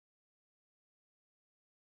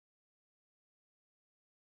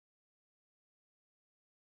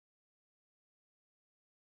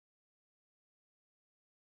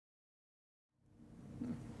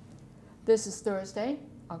This is Thursday,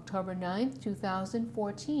 October 9th,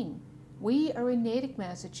 2014. We are in Natick,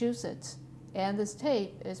 Massachusetts, and this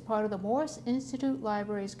tape is part of the Morse Institute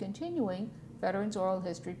Library's continuing Veterans Oral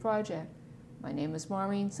History Project. My name is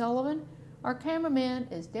Maureen Sullivan. Our cameraman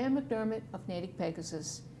is Dan McDermott of Natick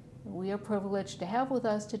Pegasus. We are privileged to have with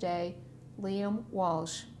us today Liam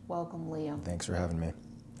Walsh. Welcome, Liam. Thanks for having me.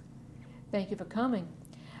 Thank you for coming.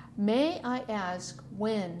 May I ask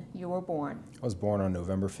when you were born? I was born on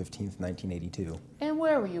November 15th, 1982. And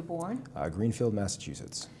where were you born? Greenfield,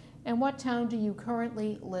 Massachusetts. And what town do you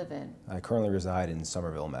currently live in? I currently reside in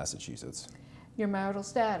Somerville, Massachusetts. Your marital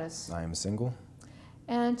status? I am single.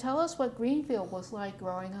 And tell us what Greenfield was like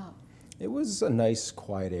growing up. It was a nice,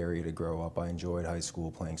 quiet area to grow up. I enjoyed high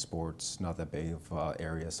school, playing sports, not that big of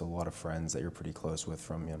area, so a lot of friends that you're pretty close with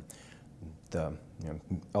from the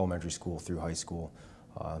elementary school through high school.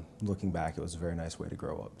 Looking back, it was a very nice way to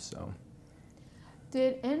grow up. So,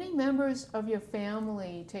 did any members of your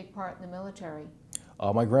family take part in the military?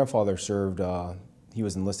 My grandfather served. He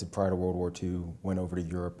was enlisted prior to World War II, went over to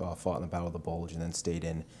Europe, fought in the Battle of the Bulge, and then stayed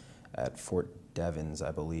in at Fort Devens,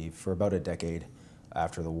 I believe, for about a decade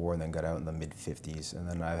after the war, and then got out in the mid-50s. And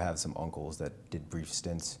then I have some uncles that did brief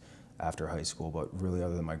stints after high school, but really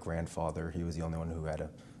other than my grandfather, he was the only one who had a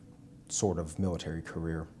sort of military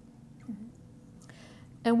career.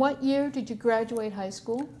 And what year did you graduate high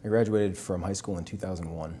school? I graduated from high school in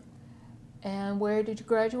 2001. And where did you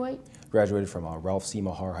graduate? Graduated from Ralph C.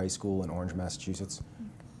 Mahar High School in Orange, Massachusetts.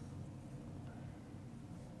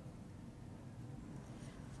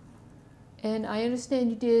 And I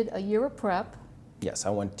understand you did a year of prep. Yes,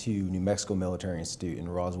 I went to New Mexico Military Institute in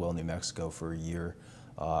Roswell, New Mexico for a year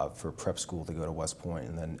for prep school to go to West Point,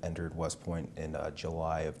 and then entered West Point in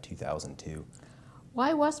July of 2002.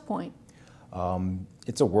 Why West Point?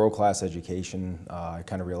 It's a world-class education. I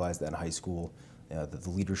kind of realized that in high school. The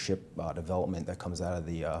leadership development that comes out of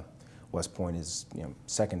the West Point is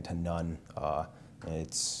second to none.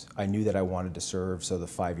 I knew that I wanted to serve, so the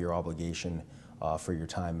 5-year obligation for your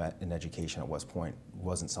time in education at West Point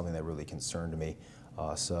wasn't something that really concerned me.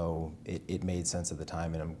 So it made sense at the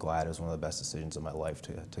time, and I'm glad it was one of the best decisions of my life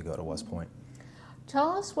to go to West Point. Tell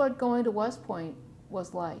us what going to West Point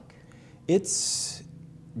was like. It's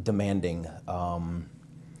demanding.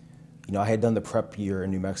 I had done the prep year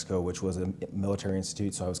in New Mexico, which was a military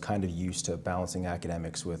institute, so I was kind of used to balancing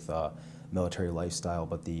academics with military lifestyle,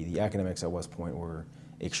 but the academics at West Point were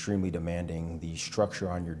extremely demanding. The structure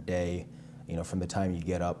on your day, from the time you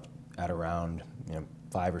get up at around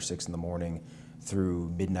 5 or 6 in the morning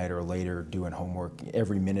through midnight or later doing homework,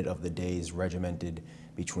 every minute of the day is regimented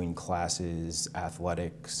between classes,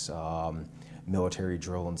 athletics, military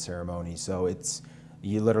drill and ceremony. So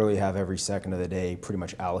you literally have every second of the day pretty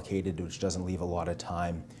much allocated, which doesn't leave a lot of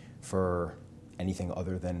time for anything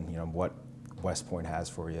other than what West Point has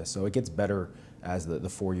for you. So it gets better as the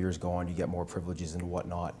 4 years go on. You get more privileges and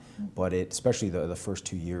whatnot, but especially the first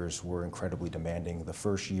 2 years were incredibly demanding. The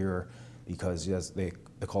first year, because as they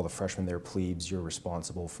call the freshmen their plebes, you're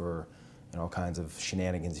responsible for all kinds of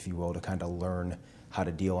shenanigans, if you will, to kind of learn how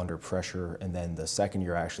to deal under pressure. And then the second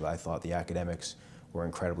year, actually, I thought the academics were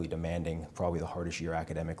incredibly demanding, probably the hardest year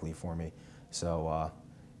academically for me. So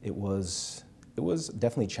it was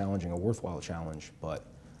definitely challenging, a worthwhile challenge, but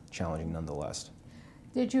challenging nonetheless.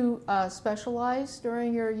 Did you specialize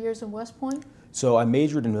during your years in West Point? So I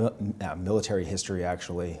majored in military history,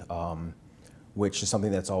 actually, which is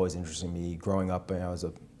something that's always interested me. Growing up, as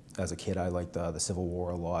a kid, I liked the Civil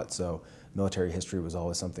War a lot, so military history was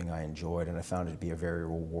always something I enjoyed, and I found it to be a very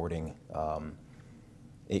rewarding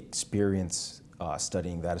experience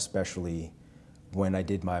studying that, especially when I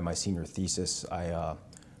did my senior thesis. I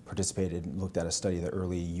looked at a study of the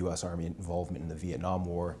early U.S. Army involvement in the Vietnam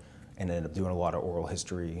War, and ended up doing a lot of oral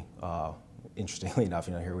history. Interestingly enough,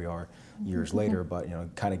 here we are years later, but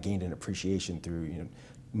kind of gained an appreciation through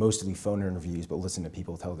mostly phone interviews, but listening to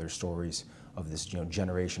people tell their stories of this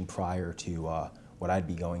generation prior to what I'd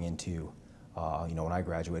be going into when I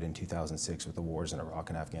graduated in 2006 with the wars in Iraq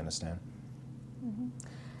and Afghanistan.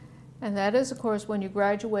 And that is, of course, when you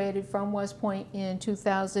graduated from West Point in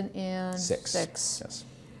 2006. Yes.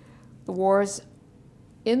 The wars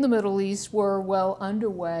in the Middle East were well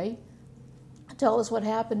underway. Tell us what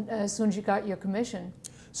happened as soon as you got your commission.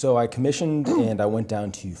 So I commissioned and I went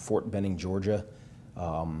down to Fort Benning, Georgia,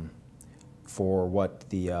 for what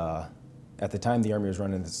at the time the Army was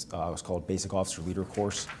running this, it was called Basic Officer Leader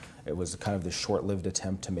Course. It was kind of this short-lived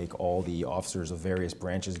attempt to make all the officers of various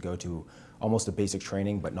branches go to almost a basic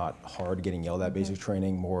training, but not hard getting yelled at basic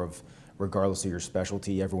training, more of regardless of your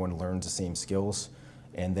specialty, everyone learns the same skills.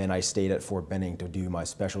 And then I stayed at Fort Benning to do my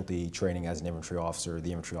specialty training as an infantry officer,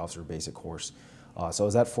 the infantry officer basic course. So I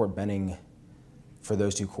was at Fort Benning for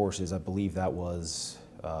those 2 courses. I believe that was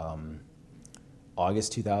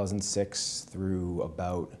August 2006 through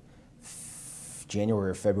about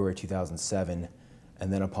January or February 2007.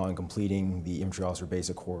 And then upon completing the infantry officer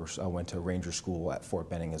basic course, I went to Ranger School at Fort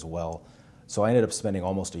Benning as well. So I ended up spending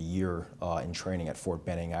almost a year in training at Fort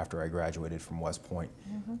Benning after I graduated from West Point,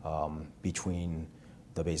 between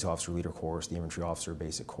the basic officer leader course, the infantry officer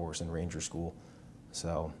basic course, and Ranger School.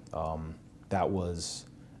 So that was,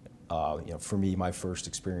 for me, my first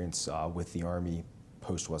experience with the Army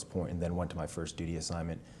post West Point, and then went to my first duty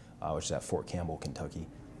assignment, which is at Fort Campbell, Kentucky.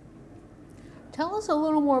 Tell us a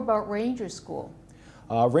little more about Ranger School.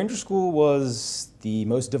 Ranger School was the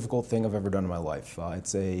most difficult thing I've ever done in my life.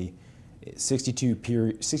 It's a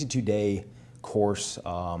 62-day course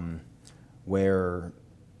where,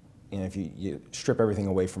 if you strip everything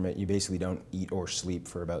away from it, you basically don't eat or sleep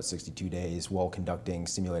for about 62 days while conducting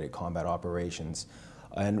simulated combat operations.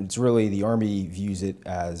 And it's really, the Army views it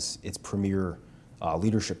as its premier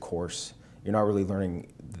leadership course. You're not really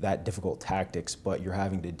learning that difficult tactics, but you're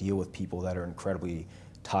having to deal with people that are incredibly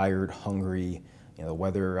tired, hungry. The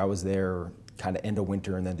weather, I was there kind of end of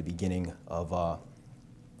winter and then the beginning of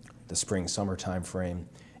the spring, summer time frame,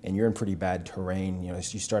 and you're in pretty bad terrain. You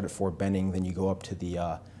start at Fort Benning, then you go up to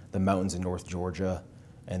the mountains in North Georgia,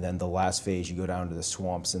 and then the last phase you go down to the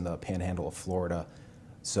swamps in the panhandle of Florida.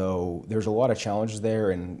 So there's a lot of challenges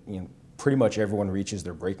there, and pretty much everyone reaches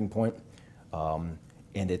their breaking point, and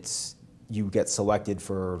you get selected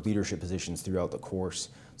for leadership positions throughout the course.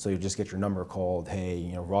 So you just get your number called,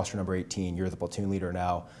 hey, roster number 18, you're the platoon leader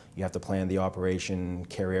now. You have to plan the operation,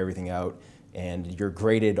 carry everything out, and you're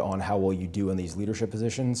graded on how well you do in these leadership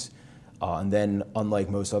positions. And then, unlike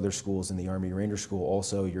most other schools in the Army Ranger School,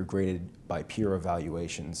 also you're graded by peer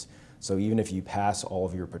evaluations. So even if you pass all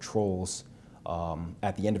of your patrols,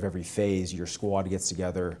 at the end of every phase, your squad gets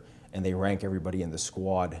together and they rank everybody in the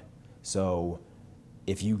squad. So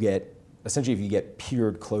if you get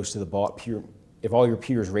peered close to the bottom, if all your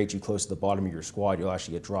peers rate you close to the bottom of your squad, you'll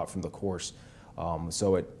actually get dropped from the course.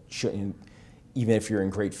 So it shouldn't, even if you're in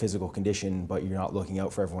great physical condition, but you're not looking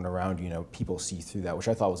out for everyone around you, people see through that, which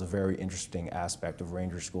I thought was a very interesting aspect of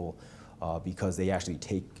Ranger School, because they actually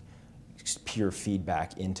take peer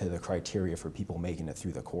feedback into the criteria for people making it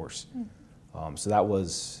through the course. So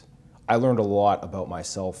I learned a lot about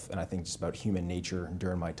myself, and I think just about human nature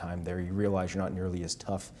during my time there. You realize you're not nearly as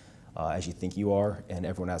tough as you think you are, and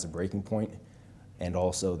everyone has a breaking point. And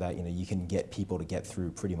also that you can get people to get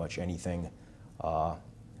through pretty much anything,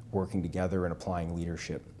 working together and applying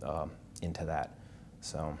leadership into that.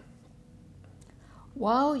 So,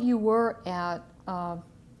 while you were at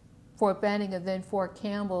Fort Benning and then Fort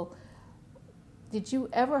Campbell, did you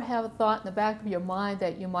ever have a thought in the back of your mind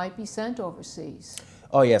that you might be sent overseas?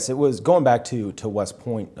 Oh yes, it was going back to West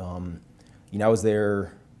Point. I was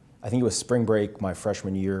there. I think it was spring break my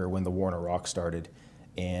freshman year when the war in Iraq started.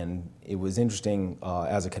 And it was interesting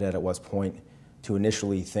as a cadet at West Point to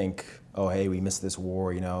initially think, oh, hey, we missed this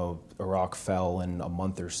war, Iraq fell in a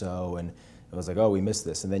month or so, and it was like, oh, we missed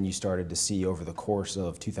this. And then you started to see over the course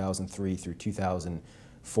of 2003 through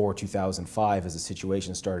 2004, 2005, as the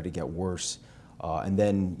situation started to get worse. And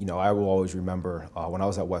then, I will always remember when I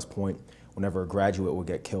was at West Point, whenever a graduate would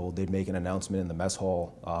get killed, they'd make an announcement in the mess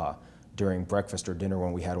hall during breakfast or dinner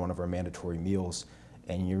when we had one of our mandatory meals.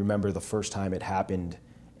 And you remember the first time it happened,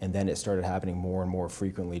 and then it started happening more and more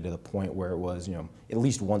frequently to the point where it was, at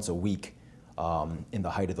least once a week in the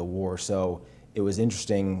height of the war. So it was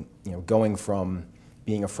interesting, going from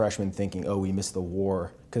being a freshman thinking, oh, we missed the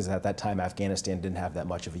war, because at that time Afghanistan didn't have that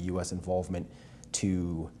much of a U.S. involvement,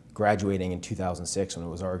 to graduating in 2006 when it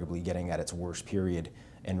was arguably getting at its worst period,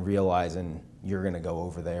 and realizing you're going to go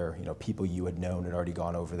over there. People you had known had already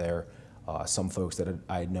gone over there. Some folks that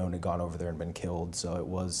I had known had gone over there and been killed. So it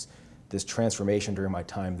was this transformation during my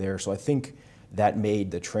time there. So I think that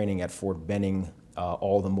made the training at Fort Benning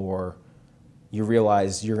all the more, you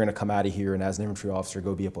realize you're going to come out of here and as an infantry officer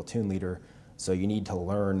go be a platoon leader. So you need to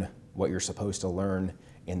learn what you're supposed to learn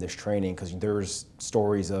in this training, because there's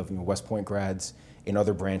stories of West Point grads in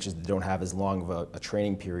other branches that don't have as long of a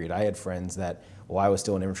training period. I had friends that, while I was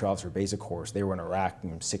still an infantry officer basic course, they were in Iraq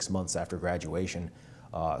 6 months after graduation.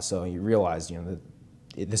 So you realize, that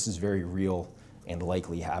this is very real and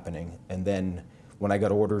likely happening. And then when I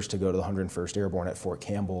got orders to go to the 101st Airborne at Fort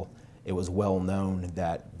Campbell, it was well known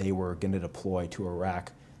that they were going to deploy to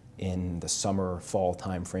Iraq in the summer, fall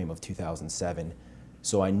time frame of 2007.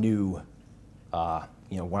 So I knew,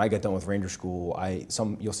 when I got done with Ranger School,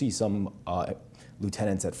 you'll see some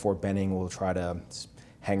lieutenants at Fort Benning will try to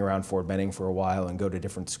hang around Fort Benning for a while and go to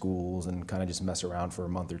different schools and kind of just mess around for a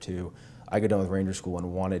month or two. I got done with Ranger School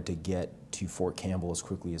and wanted to get to Fort Campbell as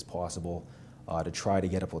quickly as possible to try to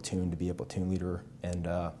get a platoon, to be a platoon leader, and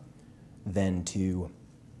then to, you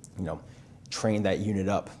know, train that unit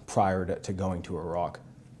up prior to going to Iraq.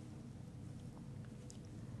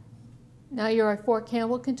 Now you're at Fort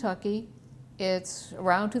Campbell, Kentucky. It's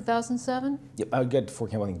around 2007? Yep, I got to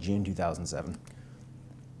Fort Campbell in June 2007.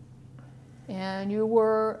 And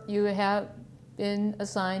you have been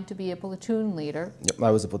assigned to be a platoon leader. Yep,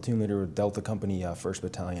 I was a platoon leader with Delta Company, 1st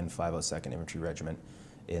Battalion, 502nd Infantry Regiment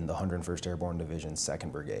in the 101st Airborne Division,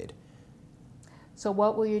 2nd Brigade. So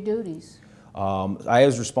what were your duties? I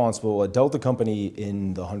was responsible. A Delta Company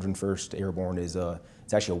in the 101st Airborne it's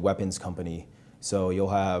actually a weapons company. So you'll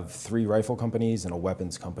have 3 rifle companies and a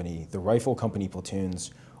weapons company. The rifle company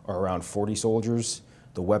platoons are around 40 soldiers.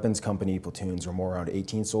 The weapons company platoons are more around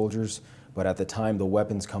 18 soldiers. But at the time, the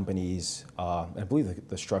weapons companies, I believe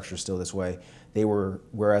the structure is still this way,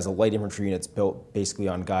 whereas a light infantry unit's built basically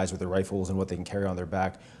on guys with their rifles and what they can carry on their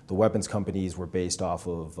back, the weapons companies were based off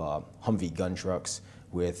of Humvee gun trucks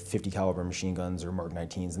with 50 caliber machine guns or Mark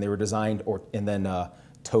 19s. And they were designed, and then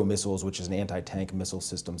TOW missiles, which is an anti-tank missile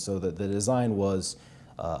system. So the design was,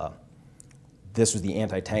 this was the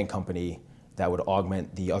anti-tank company that would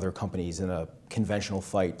augment the other companies in a conventional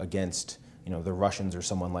fight against, you know, the Russians or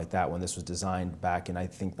someone like that when this was designed back in, I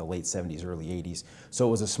think, the late 70s, early 80s. So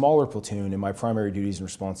it was a smaller platoon, and my primary duties and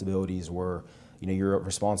responsibilities were, you know, you're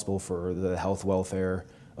responsible for the health, welfare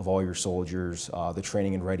of all your soldiers, the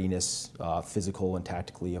training and readiness, physical and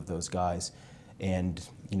tactically, of those guys. And,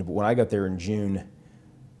 you know, but when I got there in June,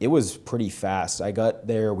 it was pretty fast. I got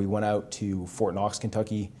there, we went out to Fort Knox,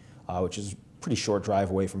 Kentucky, which is a pretty short drive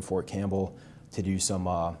away from Fort Campbell, to do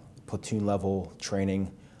some platoon level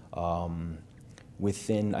training.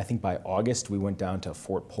 Within, I think by August, we went down to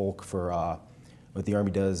Fort Polk for what the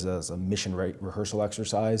Army does as a mission rehearsal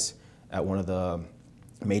exercise at one of the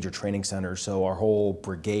major training centers. So our whole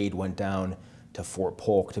brigade went down to Fort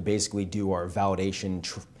Polk to basically do our validation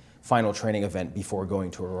final training event before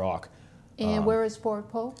going to Iraq. And where is Fort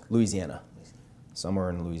Polk? Louisiana, somewhere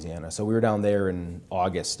in Louisiana. So we were down there in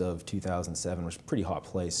August of 2007, which was a pretty hot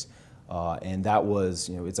place. And that was,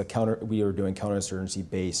 you know, we were doing counterinsurgency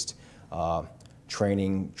based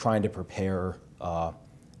training, trying to prepare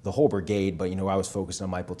the whole brigade, but, you know, I was focused on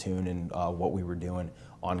my platoon and what we were doing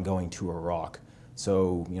on going to Iraq.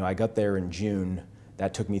 So, you know, I got there in June,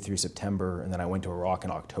 that took me through September, and then I went to Iraq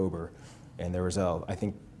in October. And there was I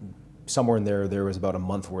think somewhere in there was about a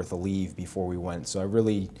month worth of leave before we went. So I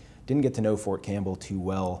really didn't get to know Fort Campbell too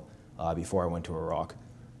well before I went to Iraq.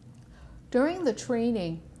 During the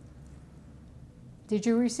training, did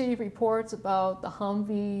you receive reports about the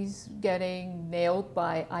Humvees getting nailed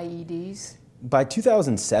by IEDs? By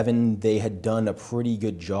 2007, they had done a pretty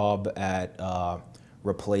good job at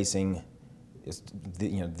replacing.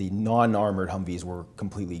 The non-armored Humvees were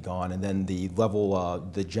completely gone, and then the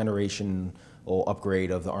the generational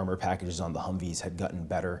upgrade of the armor packages on the Humvees had gotten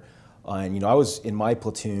better. And, you know, I was in my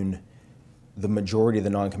platoon. The majority of the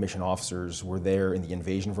non-commissioned officers were there in the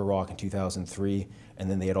invasion of Iraq in 2003, and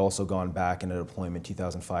then they had also gone back in a deployment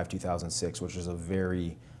 2005, 2006, which was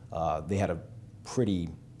they had a pretty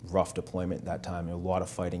rough deployment at that time. A lot of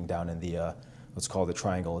fighting down in the, what's called the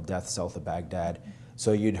Triangle of Death south of Baghdad.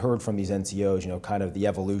 So you'd heard from these NCOs, you know, kind of the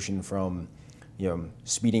evolution from, you know,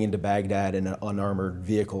 speeding into Baghdad in an unarmored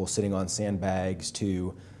vehicle sitting on sandbags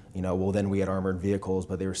to, you know, well, then we had armored vehicles,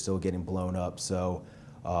 but they were still getting blown up. So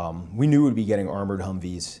we knew we'd be getting armored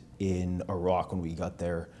Humvees in Iraq when we got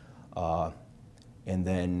there. And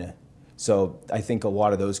then, so I think a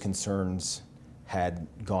lot of those concerns had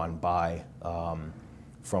gone by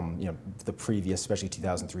from, you know, the previous, especially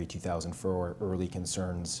 2003, 2004, early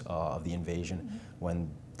concerns of the invasion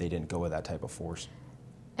when they didn't go with that type of force.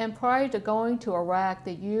 And prior to going to Iraq,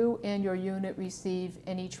 did you and your unit receive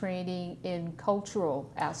any training in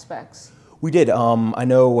cultural aspects? We did. I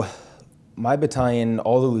know my battalion,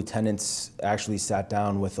 all the lieutenants actually sat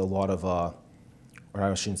down with a lot of, or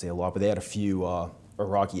I shouldn't say a lot, but they had a few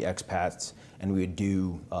Iraqi expats, and we would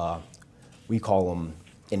do, we call them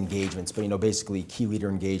engagements, but, you know, basically key leader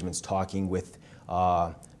engagements, talking with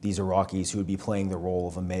these Iraqis who would be playing the role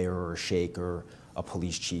of a mayor or a sheikh or a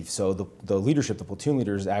police chief. So the leadership, the platoon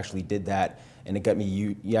leaders actually did that, and it got me,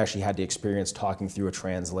 you actually had to experience talking through a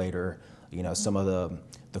translator, you know, some of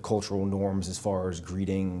the cultural norms as far as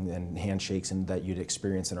greeting and handshakes and that you'd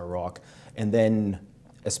experience in Iraq. And then,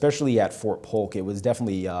 especially at Fort Polk, it was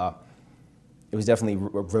definitely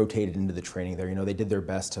rotated into the training there. You know, they did their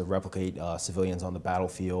best to replicate civilians on the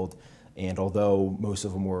battlefield And although most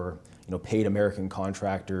of them were, paid American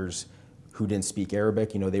contractors who didn't speak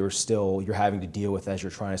Arabic, they were still, you're having to deal with as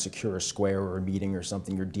you're trying to secure a square or a meeting or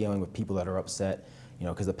something, you're dealing with people that are upset,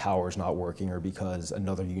 because the power is not working or because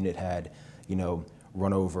another unit had,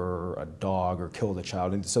 run over a dog or killed a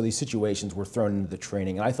child. And so these situations were thrown into the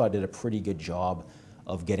training. And I thought I did a pretty good job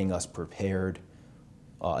of getting us prepared,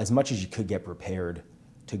 as much as you could get prepared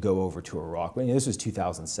to go over to Iraq. But, this was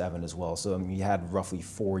 2007 as well. So you had roughly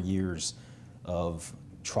 4 years of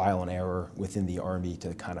trial and error within the Army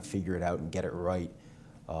to kind of figure it out and get it right.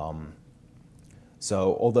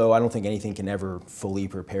 So although I don't think anything can ever fully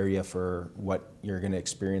prepare you for what you're going to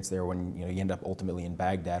experience there when you end up ultimately in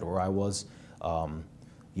Baghdad, where I was,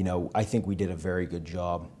 I think we did a very good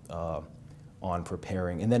job on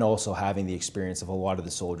preparing, and then also having the experience of a lot of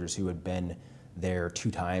the soldiers who had been there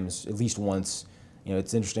 2 times, at least once.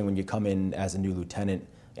 It's interesting when you come in as a new lieutenant.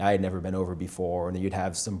 I had never been over before, and you'd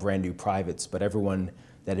have some brand new privates, but everyone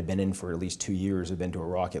that had been in for at least 2 years had been to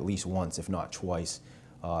Iraq at least once, if not twice.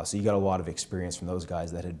 So you got a lot of experience from those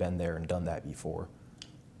guys that had been there and done that before.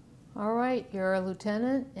 All right, you're a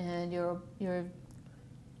lieutenant and you've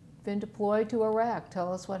been deployed to Iraq.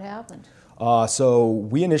 Tell us what happened. So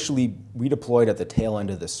we deployed at the tail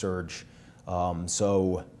end of the surge.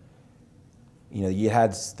 You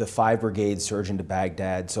had the 5 brigades surge into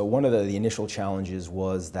Baghdad. So one of the initial challenges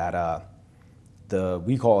was that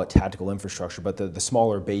we call it tactical infrastructure, but the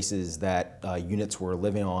smaller bases that units were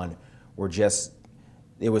living on were just,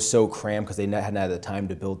 it was so crammed because they hadn't had the time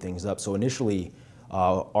to build things up. So initially,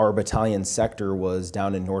 our battalion sector was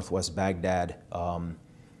down in northwest Baghdad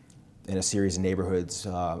in a series of neighborhoods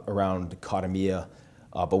around Qadamiyah.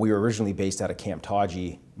 But we were originally based out of Camp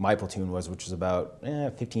Taji. My platoon was, which was about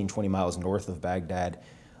 15, 20 miles north of Baghdad.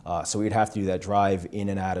 So we'd have to do that drive in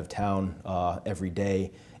and out of town every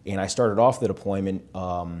day. And I started off the deployment.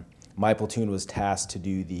 My platoon was tasked to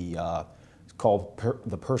do the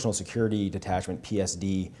the Personal Security Detachment,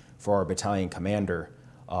 PSD, for our battalion commander.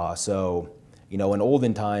 In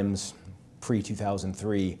olden times,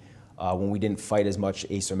 pre-2003, when we didn't fight as much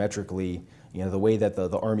asymmetrically, the way that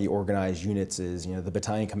the Army organized units is, the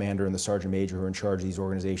battalion commander and the sergeant major who are in charge of these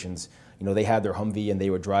organizations, they had their Humvee and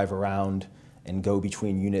they would drive around and go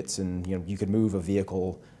between units, and you could move a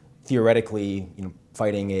vehicle theoretically,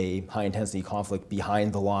 fighting a high-intensity conflict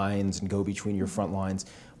behind the lines and go between your front lines.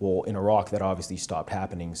 Well, in Iraq, that obviously stopped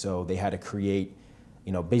happening, so they had to create,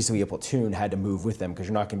 basically a platoon had to move with them because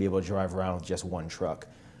you're not going to be able to drive around with just one truck.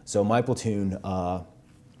 So my platoon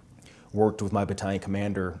worked with my battalion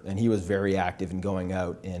commander, and he was very active in going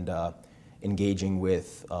out and engaging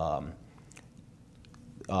with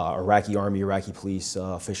Iraqi Army, Iraqi police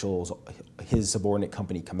officials, his subordinate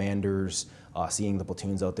company commanders, seeing the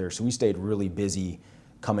platoons out there. So we stayed really busy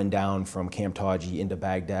coming down from Camp Taji into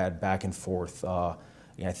Baghdad, back and forth.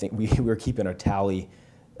 I think we were keeping a tally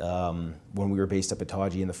when we were based up at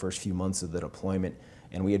Taji in the first few months of the deployment,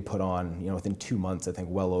 and we had put on, within 2 months, I think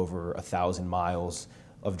well over 1,000 miles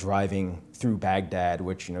of driving through Baghdad,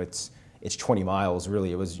 which, it's 20 miles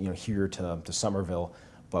really. It was, here to Somerville,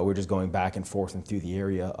 but we're just going back and forth and through the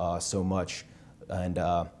area so much. And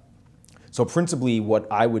so principally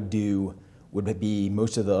what I would do would be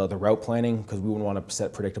most of the route planning, because we wouldn't want to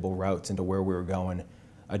set predictable routes into where we were going.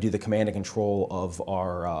 I do the command and control of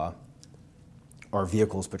our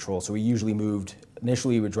vehicles patrol. So we usually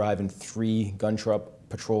initially we would drive in 3 gun truck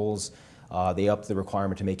patrols. They upped the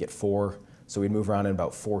requirement to make it 4. So we'd move around in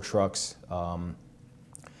about 4 trucks. And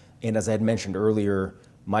as I had mentioned earlier,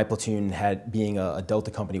 my platoon being a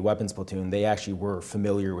Delta Company weapons platoon, they actually were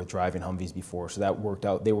familiar with driving Humvees before, so that worked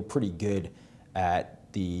out. They were pretty good at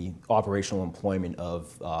the operational employment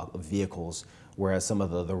of vehicles, whereas some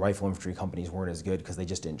of the rifle infantry companies weren't as good because they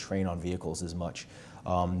just didn't train on vehicles as much.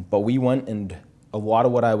 But we went, and a lot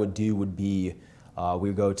of what I would do would be, we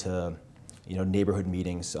would go to neighborhood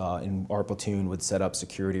meetings, and our platoon would set up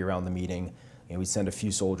security around the meeting, and we'd send a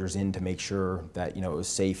few soldiers in to make sure that it was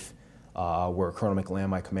safe where Colonel McLam,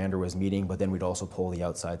 my commander, was meeting, but then we'd also pull the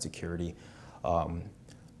outside security.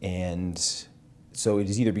 And so it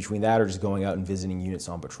was either between that or just going out and visiting units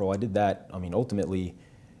on patrol. I did that, ultimately,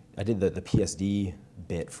 I did the PSD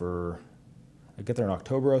bit I got there in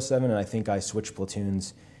October '07, and I think I switched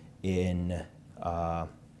platoons in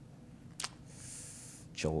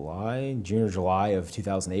June or July of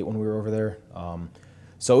 2008 when we were over there.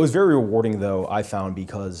 So it was very rewarding, though, I found,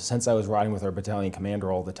 because since I was riding with our battalion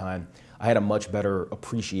commander all the time, I had a much better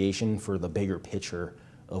appreciation for the bigger picture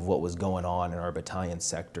of what was going on in our battalion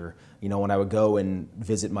sector. When I would go and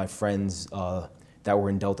visit my friends that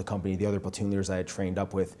were in Delta Company, the other platoon leaders I had trained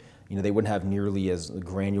up with, they wouldn't have nearly as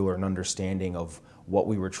granular an understanding of what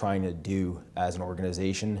we were trying to do as an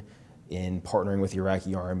organization in partnering with the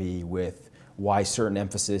Iraqi army, with why certain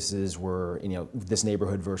emphases were, this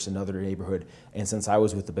neighborhood versus another neighborhood. And since I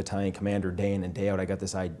was with the battalion commander day in and day out, I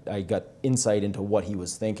got insight into what he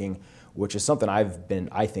was thinking, which is something I've been,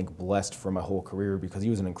 I think, blessed for my whole career, because he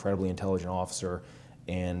was an incredibly intelligent officer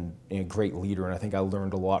and a great leader. And I think I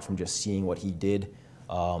learned a lot from just seeing what he did,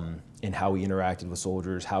 and how he interacted with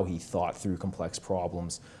soldiers, how he thought through complex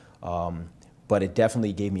problems. But it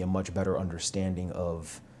definitely gave me a much better understanding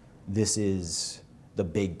of, this is the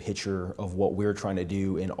big picture of what we're trying to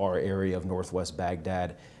do in our area of Northwest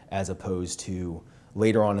Baghdad, as opposed to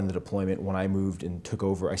later on in the deployment when I moved and took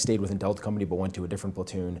over. I stayed within Delta Company but went to a different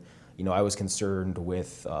platoon. I was concerned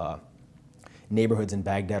with neighborhoods in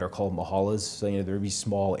Baghdad are called mahallas. So there would be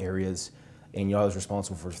small areas, and I was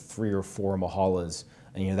responsible for 3 or 4 mahallas,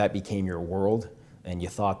 and that became your world. And you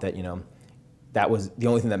thought that that was the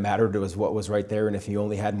only thing that mattered, was what was right there, and if you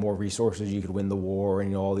only had more resources, you could win the war,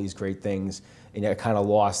 and all these great things. And I kind of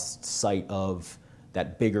lost sight of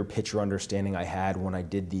that bigger picture understanding I had when I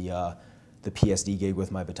did the PSD gig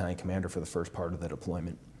with my battalion commander for the first part of the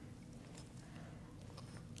deployment.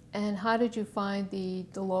 And how did you find the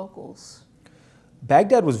locals?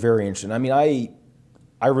 Baghdad was very interesting.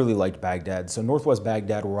 I really liked Baghdad. So Northwest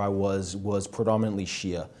Baghdad, where I was predominantly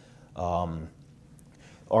Shia.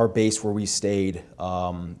 Our base where we stayed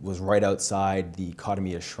was right outside the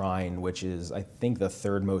Qadimiyya Shrine, which is, I think, the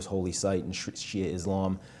 3rd most holy site in Shia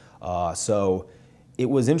Islam. So it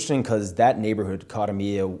was interesting because that neighborhood,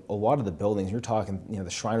 Qadimiyya, a lot of the buildings, you're talking, the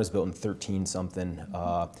shrine was built in 13-something.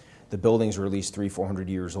 The buildings were at least 300-400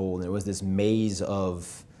 years old, and it was this maze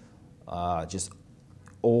of just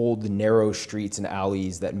old, narrow streets and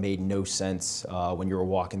alleys that made no sense when you were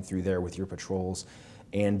walking through there with your patrols.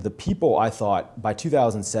 And the people, I thought, by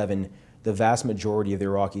 2007, the vast majority of the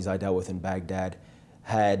Iraqis I dealt with in Baghdad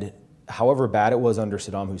had, however bad it was under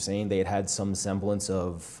Saddam Hussein, they had had some semblance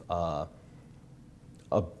of a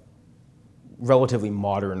relatively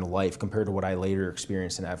modern life compared to what I later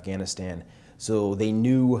experienced in Afghanistan. So they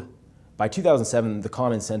knew, by 2007, the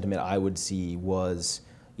common sentiment I would see was,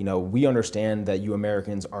 we understand that you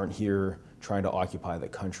Americans aren't here trying to occupy the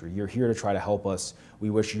country. You're here to try to help us. We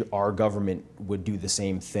wish our government would do the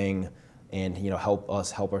same thing and help us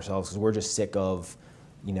help ourselves, because we're just sick of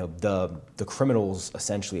the criminals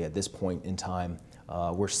essentially at this point in time.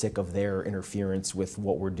 We're sick of their interference with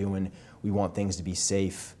what we're doing. We want things to be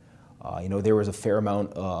safe. There was a fair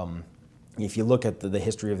amount. If you look at the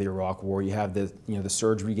history of the Iraq War, you have the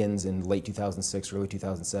surge begins in late 2006, early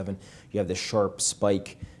 2007. You have this sharp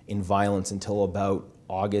spike in violence until about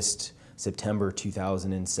September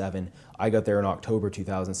 2007. I got there in October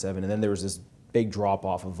 2007, and then there was this big drop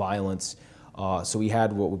off of violence. So we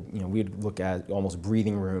had we'd look at almost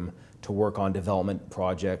breathing room to work on development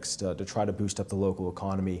projects to try to boost up the local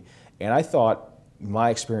economy. And I thought my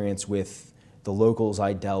experience with the locals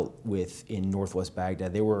I dealt with in Northwest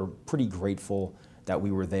Baghdad, they were pretty grateful that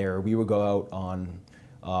we were there. We would go out on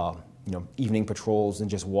evening patrols and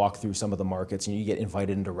just walk through some of the markets. You get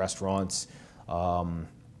invited into restaurants.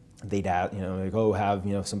 They'd go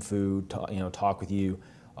have some food, talk with you,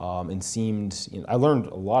 and seemed. I learned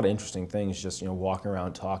a lot of interesting things just walking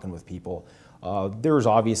around talking with people. There was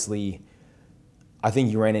obviously, I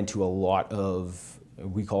think you ran into a lot of,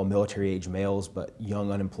 we call military age males, but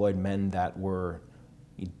young unemployed men that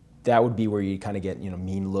would be where you kind of get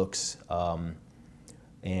mean looks,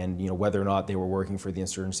 and whether or not they were working for the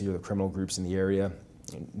insurgency or the criminal groups in the area,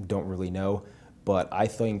 don't really know. But I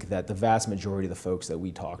think that the vast majority of the folks that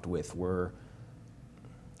we talked with were,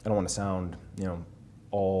 I don't want to sound,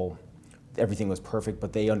 everything was perfect,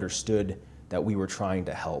 but they understood that we were trying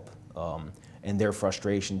to help. And their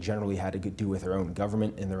frustration generally had to do with their own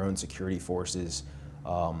government and their own security forces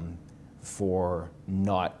for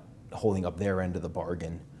not holding up their end of the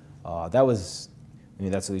bargain. That's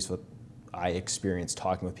at least what I experienced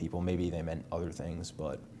talking with people. Maybe they meant other things,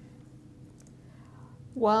 but.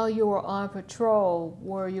 While you were on patrol,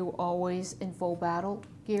 were you always in full battle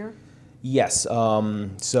gear? Yes.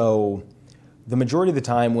 So the majority of the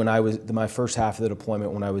time when I was, my first half of the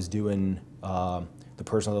deployment, when I was doing the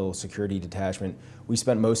personal security detachment, we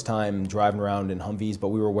spent most time driving around in Humvees, but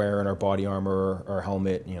we were wearing our body armor, our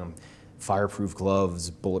helmet, fireproof gloves,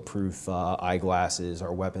 bulletproof eyeglasses,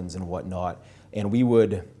 our weapons and whatnot. And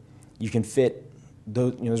you can fit,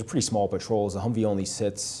 those are pretty small patrols. The Humvee only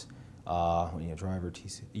sits, driver,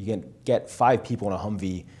 TC, you can get 5 people in a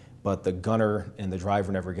Humvee, but the gunner and the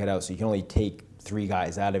driver never get out, so you can only take 3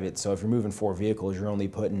 guys out of it. So if you're moving 4 vehicles, you're only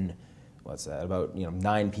putting, about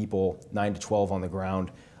 9 people, 9 to 12 on the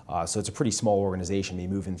ground. So it's a pretty small organization to be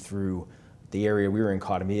moving through the area. We were in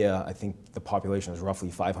Qadamiyya. I think the population was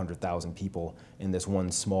roughly 500,000 people in this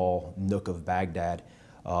one small nook of Baghdad.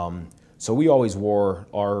 So we always wore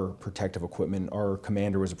our protective equipment. Our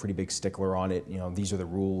commander was a pretty big stickler on it. You know, these are the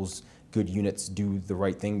rules. Good units do the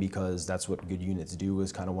right thing because that's what good units do,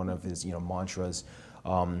 is kind of one of his, you know, mantras.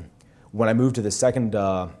 When I moved to the second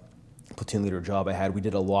platoon leader job I had, we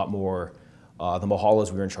did a lot more. The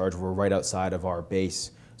Mohallas we were in charge were right outside of our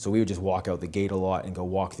base. So we would just walk out the gate a lot and go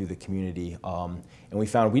walk through the community. And we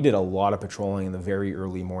found we did a lot of patrolling in the very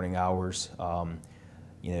early morning hours.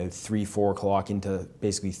 You know, 3, 4 o'clock into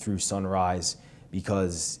basically through sunrise,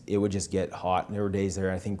 because it would just get hot. And there were days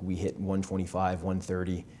there, I think we hit 125,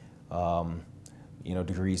 130, you know,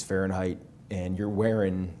 degrees Fahrenheit, and you're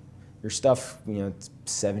wearing your stuff, you know, it's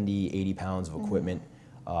 70, 80 pounds of equipment.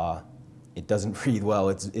 It doesn't breathe well,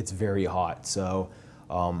 it's very hot. So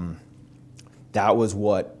that was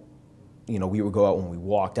what, you know, we would go out when we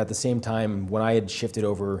walked. At the same time, when I had shifted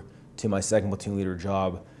over to my second platoon leader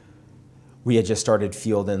job, we had just started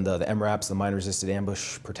fielding the MRAPs, the mine-resisted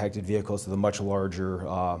ambush protected vehicles, so the much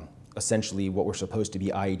larger, essentially what were supposed to be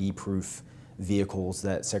IED-proof vehicles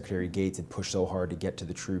that Secretary Gates had pushed so hard to get to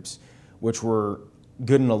the troops, which were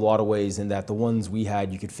good in a lot of ways in that the ones we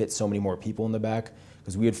had, you could fit so many more people in the back,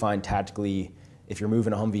 because we would find tactically, if you're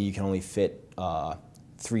moving a Humvee, you can only fit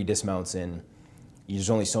 3 dismounts in. There's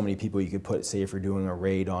only so many people you could put, say if you're doing a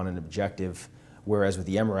raid on an objective. Whereas with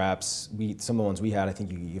the MRAPs, some of the ones we had, I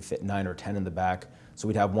think you could fit 9 or 10 in the back. So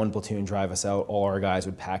we'd have one platoon drive us out. All our guys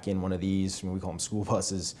would pack in one of these, we call them school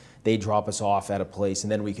buses. They'd drop us off at a place,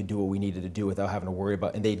 and then we could do what we needed to do without having to worry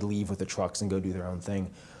about, and they'd leave with the trucks and go do their own thing.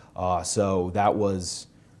 So that was,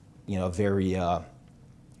 you know, very,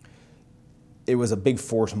 it was a big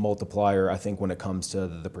force multiplier, I think, when it comes to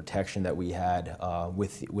the protection that we had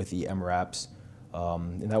with the MRAPs.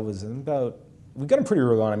 And that was about, we got them pretty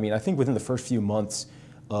early on. I mean, I think within the first few months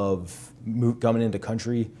of coming into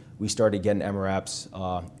country, we started getting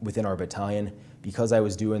MRAPs within our battalion. Because I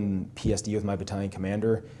was doing PSD with my battalion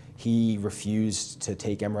commander, he refused to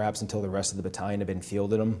take MRAPs until the rest of the battalion had been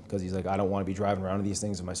fielded them, because he's like, I don't want to be driving around with these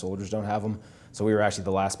things if my soldiers don't have them. So we were actually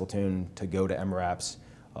the last platoon to go to MRAPs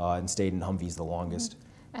and stayed in Humvees the longest.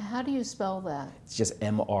 And how do you spell that? It's just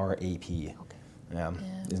MRAP. Okay. Yeah.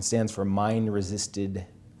 It stands for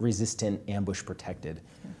mine-resistant ambush protected.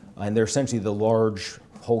 And they're essentially the large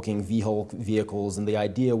hulking V-Hulk vehicles, and the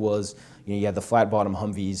idea was, you know, you had the flat bottom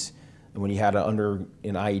Humvees, and when you had an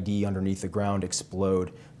IED underneath the ground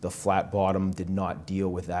explode, the flat bottom did not deal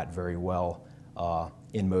with that very well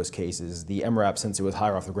in most cases. The MRAP, since it was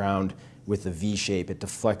higher off the ground with the V shape, it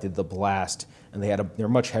deflected the blast, and they're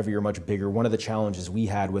much heavier, much bigger. One of the challenges we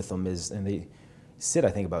had with them is, and they sit,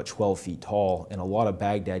 I think, about 12 feet tall. In a lot of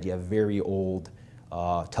Baghdad, you have very old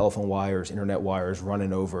telephone wires, internet wires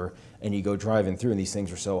running over, and you go driving through, and these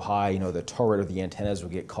things are so high, you know, the turret or the antennas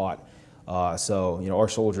would get caught. So, you know, our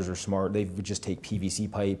soldiers are smart. They would just take PVC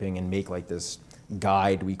piping and make like this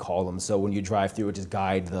guide, we call them. So when you drive through it, just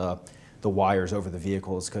guide the wires over the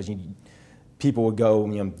vehicles, because people would go,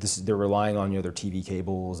 you know, they're relying on, you know, their TV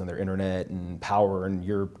cables and their internet and power, and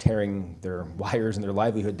you're tearing their wires and their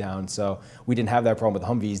livelihood down. So we didn't have that problem with the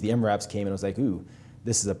Humvees. The MRAPs came and it was like, ooh,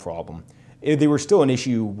 this is a problem. They were still an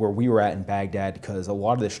issue where we were at in Baghdad, because a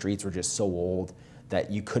lot of the streets were just so old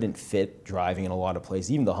that you couldn't fit driving in a lot of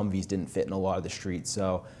places. Even the Humvees didn't fit in a lot of the streets.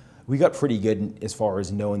 So we got pretty good as far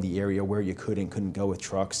as knowing the area where you could and couldn't go with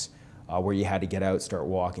trucks, where you had to get out, start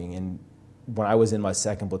walking. And when I was in my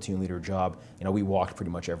second platoon leader job, you know, we walked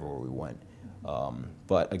pretty much everywhere we went.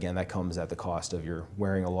 But again, that comes at the cost of you're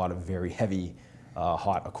wearing a lot of very heavy,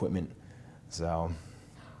 hot equipment. So.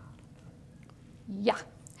 Yeah.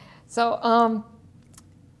 So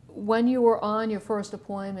when you were on your first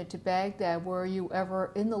deployment to Baghdad, were you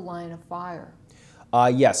ever in the line of fire?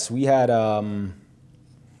 Yes, we had,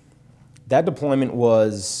 that deployment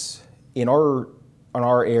was in our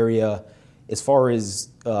area. As far as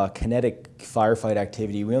kinetic firefight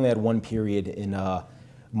activity, we only had one period in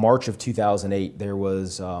March of 2008. There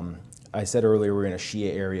was, I said earlier, we're in a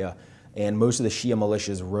Shia area, and most of the Shia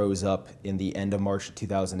militias rose up in the end of March of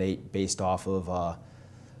 2008 based off of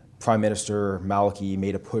Prime Minister Maliki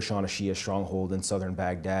made a push on a Shia stronghold in southern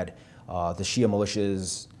Baghdad. The Shia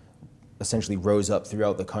militias essentially rose up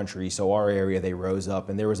throughout the country, so our area, they rose up,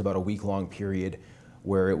 and there was about a week-long period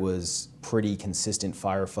where it was pretty consistent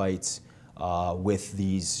firefights with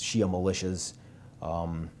these Shia militias.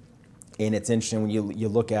 And it's interesting when you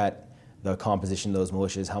look at the composition of those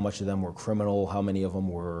militias, how much of them were criminal, how many of them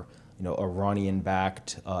were, you know,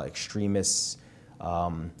 Iranian-backed extremists.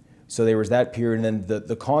 So there was that period, and then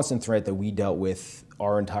the constant threat that we dealt with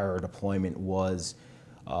our entire deployment was,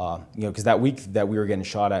 because that week that we were getting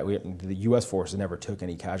shot at, the U.S. forces never took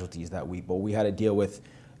any casualties that week, but what we had to deal with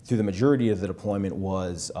through the majority of the deployment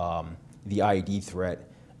was the IED threat,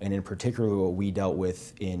 and in particular what we dealt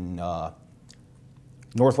with in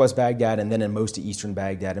northwest Baghdad and then in most of eastern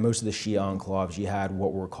Baghdad and most of the Shia enclaves. You had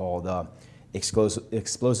what were called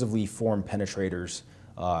explosively formed penetrators,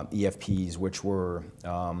 EFPs, which were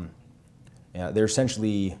they're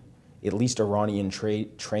essentially at least Iranian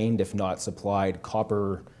trained, if not supplied,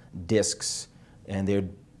 copper discs, and they'd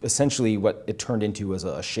essentially what it turned into was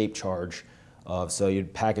a shape charge. So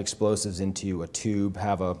you'd pack explosives into a tube,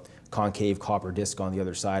 have a concave copper disc on the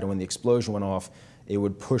other side, and when the explosion went off, it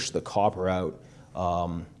would push the copper out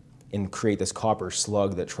and create this copper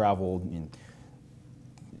slug that traveled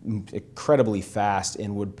incredibly fast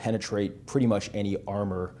and would penetrate pretty much any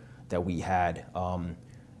armor that we had.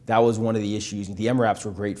 That was one of the issues. The MRAPs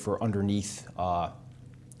were great for underneath,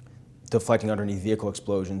 deflecting underneath vehicle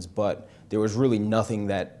explosions, but there was really nothing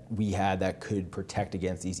that we had that could protect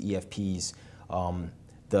against these EFPs.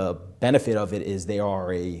 The benefit of it is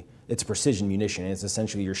it's a precision munition. It's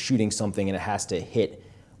essentially you're shooting something and it has to hit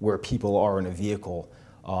where people are in a vehicle.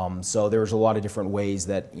 So there's a lot of different ways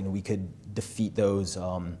that we could defeat those.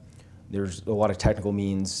 There's a lot of technical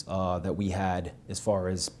means that we had as far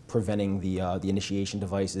as preventing the initiation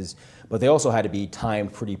devices, but they also had to be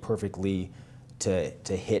timed pretty perfectly to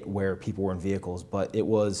hit where people were in vehicles. But that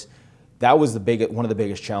was one of the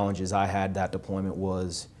biggest challenges I had that deployment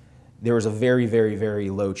was there was a very, very, very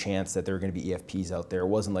low chance that there were going to be EFPs out there. It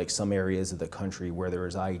wasn't like some areas of the country where there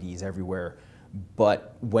was IEDs everywhere.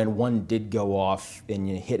 But when one did go off and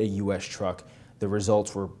you hit a U.S. truck, the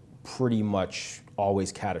results were pretty much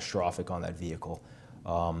always catastrophic on that vehicle.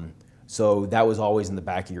 So that was always in the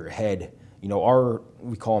back of your head. We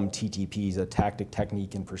call them TTPs, a tactic,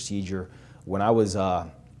 technique, and procedure. When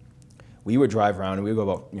we would drive around and we would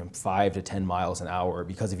go about 5 to 10 miles an hour,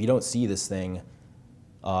 because if you don't see this thing,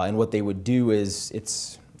 and what they would do is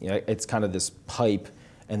it's kind of this pipe,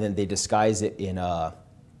 and then they disguise it in the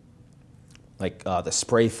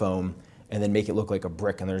spray foam, and then make it look like a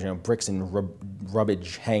brick. And there's bricks and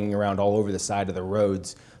rubbish hanging around all over the side of the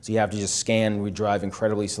roads. So you have to just scan. We drive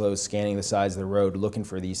incredibly slow, scanning the sides of the road, looking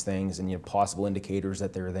for these things and possible indicators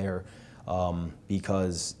that they're there.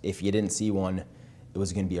 Because if you didn't see one, it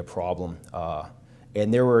was going to be a problem.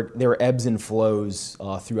 And there were ebbs and flows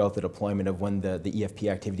throughout the deployment of when the EFP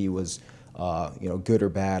activity was good or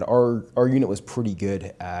bad. Our unit was pretty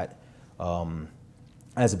good at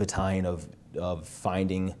as a battalion of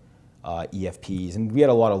finding EFPs, and we had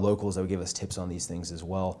a lot of locals that would give us tips on these things as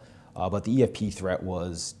well. But the EFP threat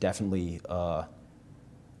was definitely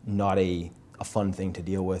not a fun thing to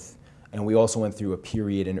deal with. And we also went through a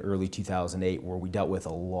period in early 2008 where we dealt with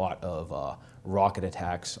a lot of rocket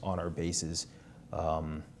attacks on our bases,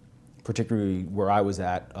 particularly where I was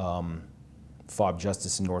at, FOB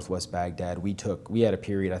Justice in Northwest Baghdad. We had a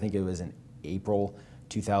period, I think it was in April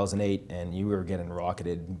 2008, and you were getting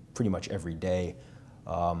rocketed pretty much every day.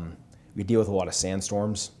 We deal with a lot of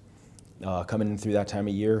sandstorms coming in through that time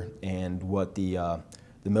of year, and what the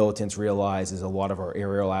militants realized is a lot of our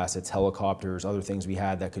aerial assets, helicopters, other things we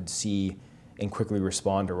had that could see and quickly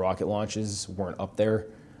respond to rocket launches weren't up there.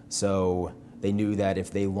 So they knew that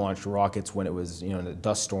if they launched rockets when it was in a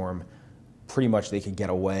dust storm, pretty much they could get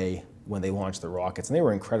away when they launched the rockets. And they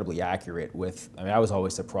were incredibly accurate with, I was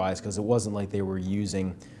always surprised because it wasn't like they were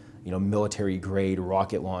using military grade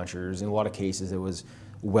rocket launchers. In a lot of cases it was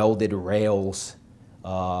welded rails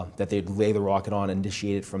that they'd lay the rocket on and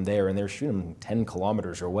initiate it from there, and they're shooting them 10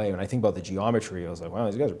 kilometers away. When I think about the geometry, I was like, wow,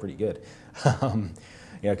 these guys are pretty good.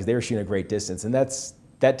 Because they were shooting a great distance, and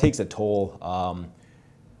that takes a toll.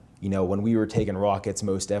 When we were taking rockets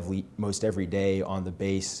most every day on the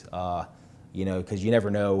base, because you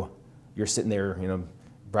never know, you're sitting there,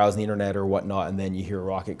 browsing the internet or whatnot, and then you hear a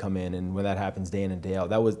rocket come in, and when that happens day in and day out,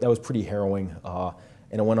 that was pretty harrowing,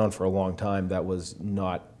 and it went on for a long time. That was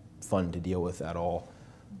not fun to deal with at all.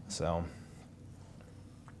 So.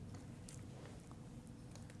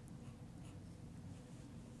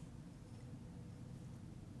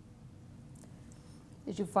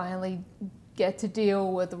 Did you finally get to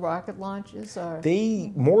deal with the rocket launches? Or?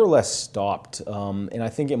 They more or less stopped, and I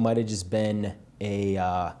think it might have just been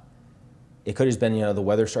it could have been, the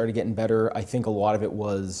weather started getting better. I think a lot of it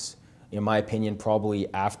was, in my opinion,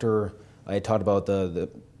 probably after I had talked about the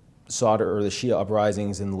Sadr or the Shia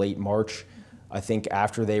uprisings in late March. I think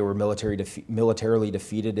after they were militarily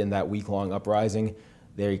defeated in that week-long uprising,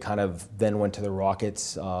 they kind of then went to the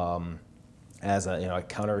rockets as a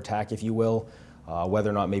counterattack, if you will. whether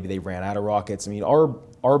or not maybe they ran out of rockets. I mean,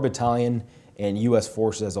 our battalion and U.S.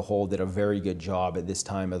 forces as a whole did a very good job at this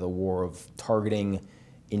time of the war of targeting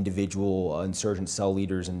individual insurgent cell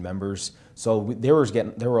leaders and members. So there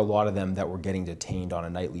were a lot of them that were getting detained on a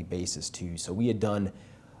nightly basis too. So we had done,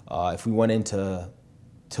 if we went into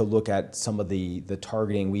to look at some of the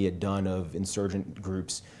targeting we had done of insurgent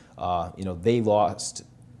groups,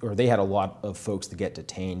 they had a lot of folks to get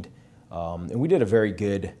detained, and we did a very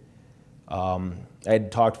good. I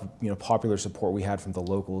had talked, popular support we had from the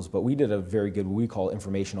locals, but we did a very good, what we call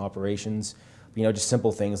information operations. Just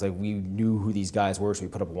simple things like we knew who these guys were, so we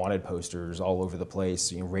put up wanted posters all over the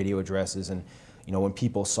place, radio addresses, and when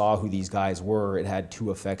people saw who these guys were, it had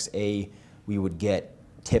two effects. A, we would get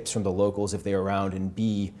tips from the locals if they were around, and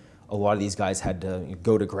B, a lot of these guys had to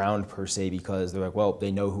go to ground per se because they're like, well,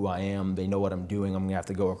 they know who I am, they know what I'm doing, I'm gonna have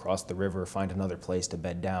to go across the river, find another place to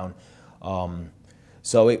bed down.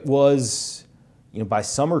 So it was, by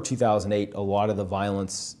summer 2008, a lot of the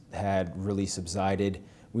violence had really subsided.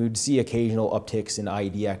 We would see occasional upticks in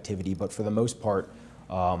IED activity, but for the most part,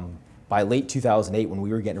 by late 2008, when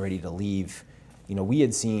we were getting ready to leave, we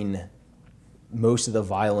had seen most of the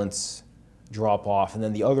violence drop off. And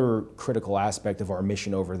then the other critical aspect of our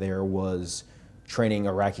mission over there was training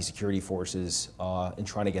Iraqi security forces and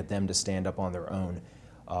trying to get them to stand up on their own.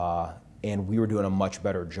 And we were doing a much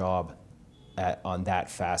better job on that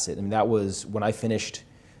facet. I mean, that was when I finished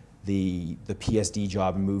the PSD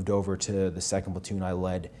job and moved over to the 2nd platoon I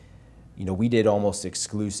led. We did almost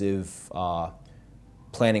exclusive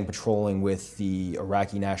planning patrolling with the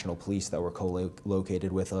Iraqi National Police that were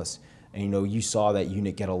co-located with us. And you saw that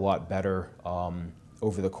unit get a lot better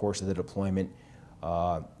over the course of the deployment.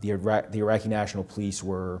 The Iraqi National Police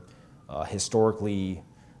were historically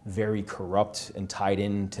very corrupt and tied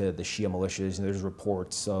into the Shia militias. And there's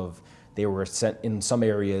reports of they were sent in some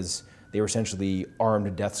areas. They were essentially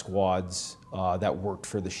armed death squads that worked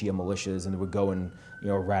for the Shia militias and would go and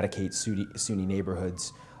eradicate Sunni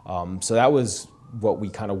neighborhoods. So that was what we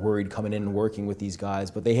kind of worried coming in and working with these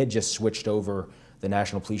guys. But they had just switched over the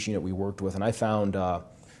National Police unit we worked with, and I found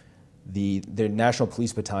the National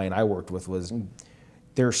Police battalion I worked with was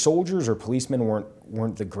their soldiers or policemen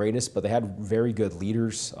weren't the greatest, but they had very good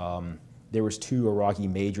leaders. There was 2 Iraqi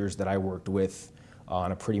majors that I worked with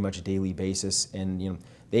on a pretty much daily basis, and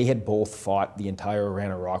they had both fought the entire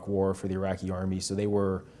Iran-Iraq war for the Iraqi army, so they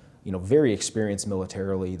were very experienced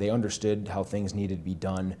militarily. They understood how things needed to be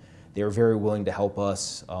done. They were very willing to help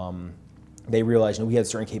us. They realized we had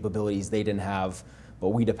certain capabilities they didn't have, but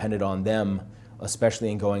we depended on them,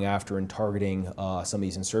 especially in going after and targeting some of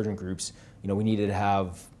these insurgent groups. We needed to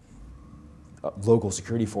have local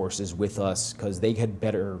security forces with us because they could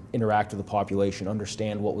better interact with the population,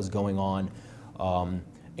 understand what was going on.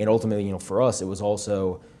 And ultimately, for us, it was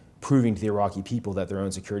also proving to the Iraqi people that their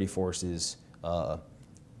own security forces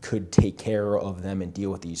could take care of them and deal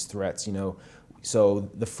with these threats. So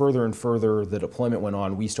the further and further the deployment went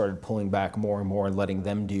on, we started pulling back more and more and letting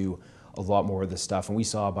them do a lot more of the stuff. And we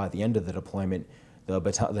saw by the end of the deployment,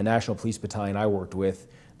 the National Police Battalion I worked with,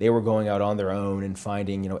 they were going out on their own and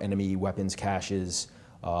finding enemy weapons caches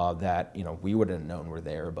that we wouldn't have known were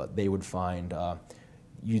there, but they would find.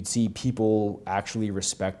 You'd see people actually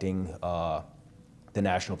respecting the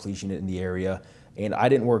National Police unit in the area. And I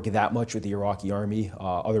didn't work that much with the Iraqi Army.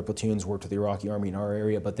 Other platoons worked with the Iraqi Army in our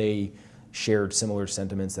area, but they shared similar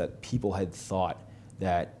sentiments that people had thought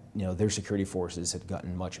that their security forces had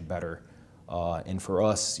gotten much better. And for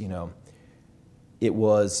us, it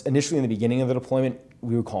was initially in the beginning of the deployment,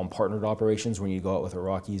 we would call them partnered operations when you go out with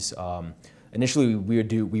Iraqis. Initially,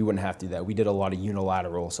 we wouldn't have to do that. We did a lot of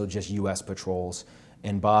unilateral, so just U.S. patrols.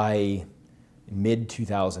 And by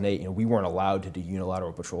mid-2008, we weren't allowed to do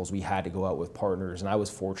unilateral patrols. We had to go out with partners, and I was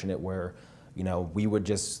fortunate where,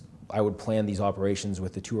 I would plan these operations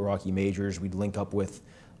with the 2 Iraqi majors. We'd link up with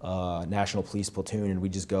National Police platoon, and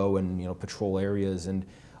we'd just go and patrol areas. And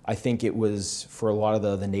I think it was for a lot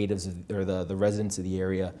of the natives or the residents of the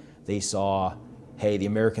area, they saw, hey, the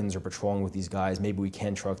Americans are patrolling with these guys. Maybe we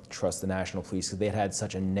can trust the National Police because they had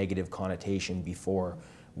such a negative connotation before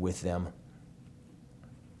with them.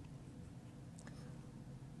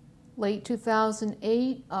 Late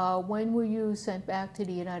 2008, when were you sent back to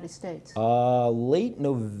the United States? Late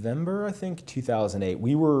November, I think, 2008.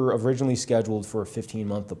 We were originally scheduled for a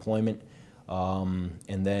 15-month deployment, and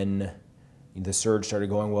then the surge started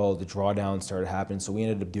going well, the drawdown started happening, so we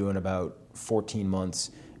ended up doing about 14 months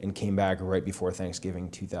and came back right before Thanksgiving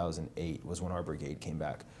 2008 was when our brigade came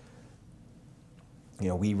back.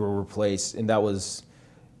 We were replaced, and that was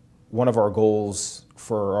one of our goals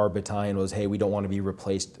for our battalion was, hey, we don't want to be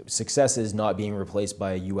replaced. Success is not being replaced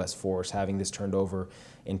by a U.S. force, having this turned over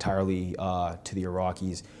entirely to the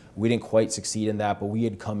Iraqis. We didn't quite succeed in that, but we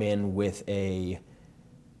had come in with a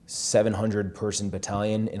 700-person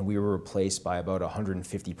battalion, and we were replaced by about a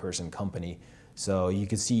 150-person company. So you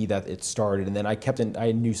could see that it started, and then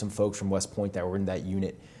I knew some folks from West Point that were in that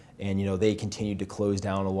unit, and they continued to close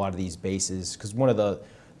down a lot of these bases, because one of the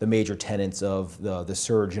major tenets of the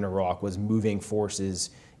surge in Iraq was moving forces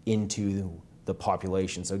into the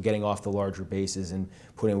population. So getting off the larger bases and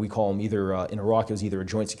putting, we call them either, in Iraq it was either a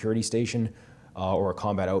joint security station or a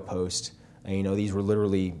combat outpost. And these were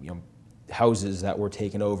literally houses that were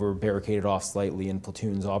taken over, barricaded off slightly, and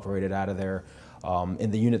platoons operated out of there.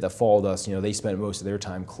 And the unit that followed us, they spent most of their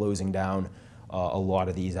time closing down a lot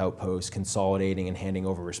of these outposts, consolidating and handing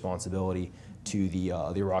over responsibility to the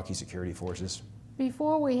Iraqi security forces.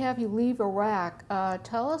 Before we have you leave Iraq,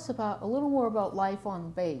 tell us a little more about life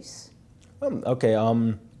on base. Okay,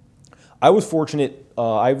 I was fortunate.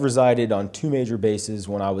 I've resided on 2 major bases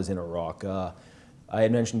when I was in Iraq. I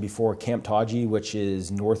had mentioned before Camp Taji, which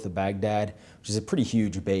is north of Baghdad, which is a pretty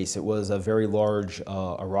huge base. It was a very large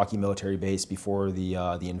Iraqi military base before the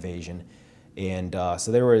invasion. And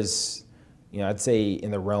so there was, I'd say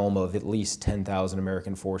in the realm of at least 10,000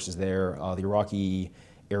 American forces there. The Iraqi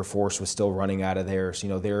Air Force was still running out of there,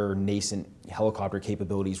 so their nascent helicopter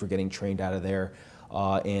capabilities were getting trained out of there.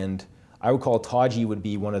 And I would call Taji would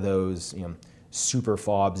be one of those super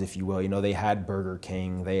FOBs, if you will. They had Burger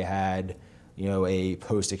King, they had a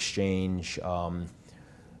post exchange.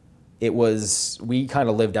 We kind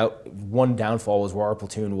of lived out. One downfall was where our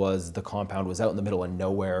platoon was, the compound was out in the middle of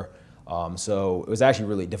nowhere. So it was actually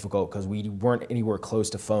really difficult because we weren't anywhere close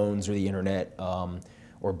to phones or the internet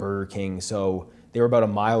or Burger King. So they were about a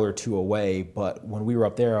mile or 2 away. But when we were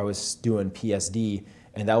up there, I was doing PSD,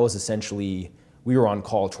 and that was essentially, we were on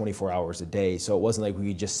call 24 hours a day. So it wasn't like we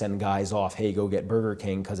could just send guys off, hey, go get Burger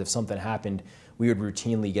King, because if something happened, we would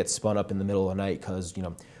routinely get spun up in the middle of the night because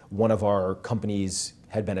one of our companies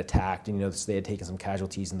had been attacked, and so they had taken some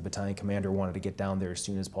casualties, and the battalion commander wanted to get down there as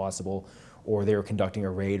soon as possible, or they were conducting a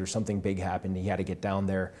raid or something big happened, and he had to get down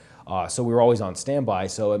there. So we were always on standby,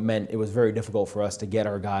 so it meant it was very difficult for us to get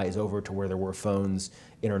our guys over to where there were phones,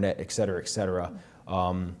 internet, et cetera, et cetera.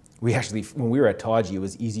 We actually, when we were at Taji, it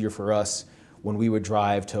was easier for us when we would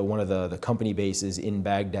drive to one of the company bases in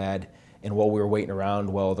Baghdad, and while we were waiting around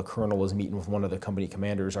while the colonel was meeting with one of the company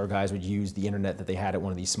commanders, our guys would use the internet that they had at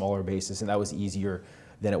one of these smaller bases, and that was easier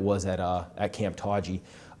than it was at Camp Taji.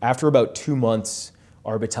 After about 2 months,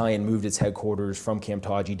 our battalion moved its headquarters from Camp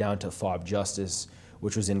Taji down to FOB Justice,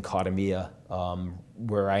 which was in Qadamiyya,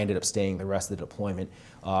 where I ended up staying the rest of the deployment.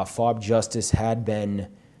 FOB Justice had been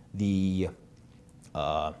the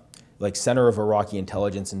center of Iraqi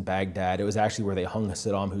intelligence in Baghdad. It was actually where they hung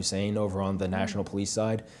Saddam Hussein over on the National Police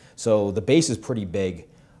side. So the base is pretty big,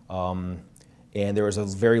 and there was a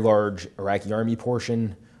very large Iraqi Army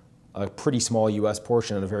portion, a pretty small U.S.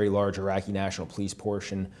 portion, and a very large Iraqi National Police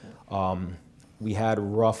portion. We had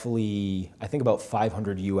roughly, I think, about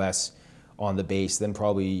 500 U.S. on the base, then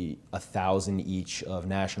probably 1,000 each of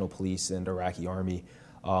National Police and Iraqi Army.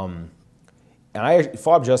 And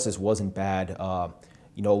FOB Justice wasn't bad. A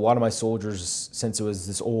lot of my soldiers, since it was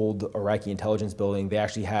this old Iraqi intelligence building, they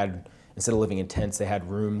actually had, instead of living in tents, they had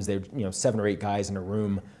rooms. They had, 7 or 8 guys in a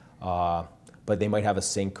room, but they might have a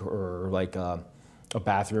sink or like a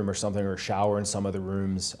bathroom or something, or a shower in some of the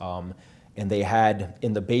rooms. And they had,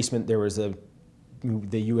 in the basement, there was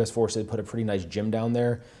the U.S. force had put a pretty nice gym down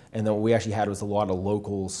there. And then what we actually had was a lot of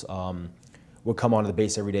locals would come onto the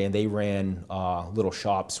base every day, and they ran little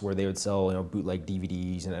shops where they would sell bootleg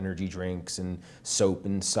DVDs and energy drinks and soap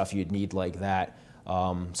and stuff you'd need like that.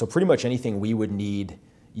 So pretty much anything we would need,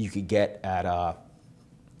 you could get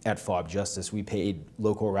at FOB Justice. We paid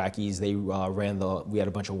local Iraqis. They we had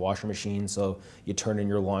a bunch of washer machines, so you turn in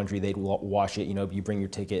your laundry, they'd wash it. You bring your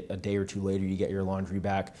ticket, a day or 2 later, you get your laundry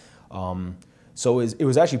back. So it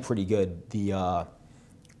was actually pretty good.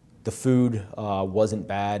 The food wasn't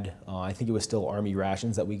bad. I think it was still Army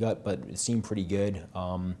rations that we got, but it seemed pretty good.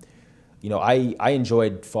 I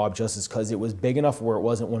enjoyed FOB Justice because it was big enough where it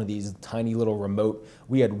wasn't one of these tiny little remote.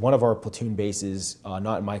 We had one of our platoon bases,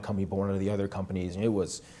 not in my company, but one of the other companies, and it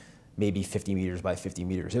was maybe 50 meters by 50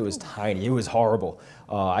 meters. It was tiny. It was horrible.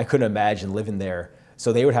 I couldn't imagine living there.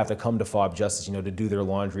 So they would have to come to FOB Justice, to do their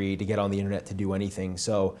laundry, to get on the internet, to do anything.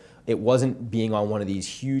 So it wasn't being on one of these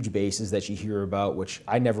huge bases that you hear about, which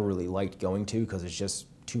I never really liked going to because it's just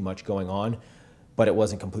too much going on, but it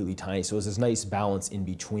wasn't completely tiny. So it was this nice balance in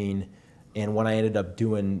between. And when I ended up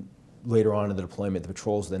doing later on in the deployment, the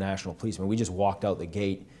patrols of the National Police, we just walked out the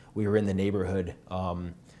gate. we were in the neighborhood.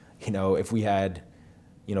 You know, if we had,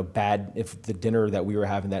 you know, if the dinner that we were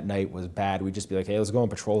having that night was bad, we'd just be like, hey, let's go on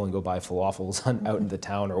patrol and go buy falafels out in the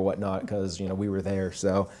town or whatnot, because, you know, we were there.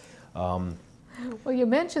 So. Well, you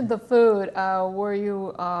mentioned the food. Were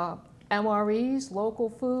you MREs, local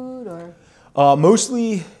food, or?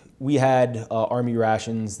 Mostly we had Army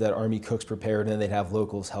rations that Army cooks prepared, and then they'd have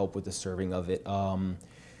locals help with the serving of it. On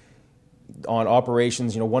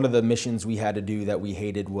operations, you know, one of the missions we had to do that we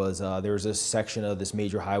hated was there was a section of this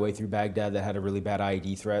major highway through Baghdad that had a really bad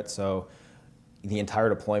IED threat. So the entire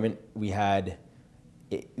deployment we had,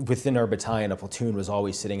 within our battalion, a platoon was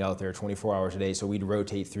always sitting out there 24 hours a day. So we'd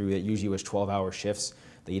rotate through it. Usually it was 12-hour shifts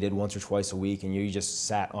that you did once or twice a week, and you just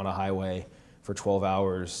sat on a highway for 12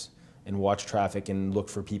 hours and watched traffic and looked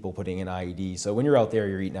for people putting in IEDs. So when you're out there,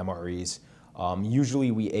 you're eating MREs.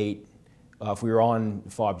 Usually we ate, if we were on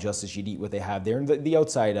FOB Justice, you'd eat what they had there. And the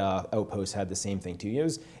outside outposts had the same thing too.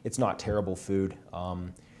 It's not terrible food.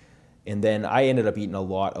 And then I ended up eating a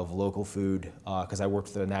lot of local food because I worked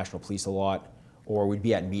for the National Police a lot. Or we'd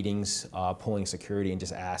be at meetings pulling security and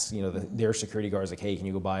just ask, you know, their security guards like, hey, can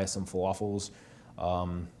you go buy us some falafels?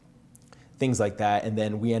 Things like that. And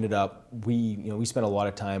then we ended up, we spent a lot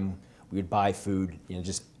of time, we would buy food, you know,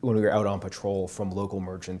 just when we were out on patrol from local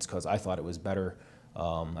merchants, because I thought it was better.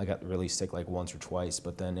 I got really sick like once or twice,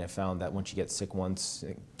 but then I found that once you get sick once,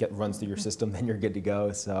 it runs through your system, then you're good to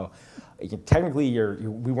go. So technically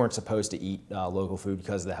we weren't supposed to eat local food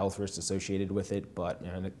because of the health risks associated with it, but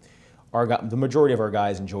you know, the majority of our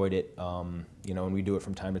guys enjoyed it, you know, and we do it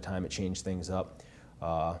from time to time. It changed things up.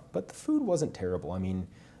 But the food wasn't terrible. I mean,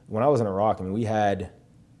 when I was in Iraq, I mean, we had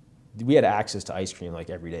access to ice cream like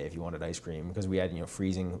every day if you wanted ice cream, because we had, you know,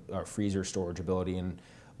 freezer storage ability. And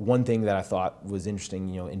one thing that I thought was interesting,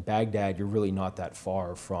 you know, in Baghdad, you're really not that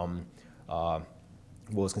far from what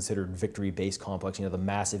was considered Victory Base Complex, you know, the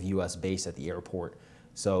massive U.S. base at the airport.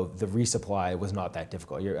 So the resupply was not that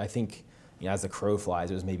difficult. I think, you know, as the crow flies,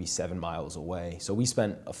 it was maybe 7 miles away. So we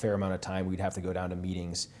spent a fair amount of time. We'd have to go down to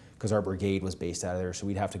meetings because our brigade was based out of there. So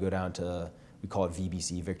we'd have to go down to, we call it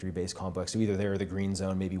VBC, Victory Base Complex. So either there or the Green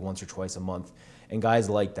Zone, maybe once or twice a month. And guys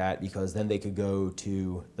liked that because then they could go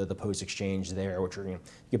to the post exchange there, which are, you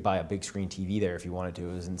could buy a big screen TV there if you wanted to.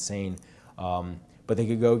 It was insane. But they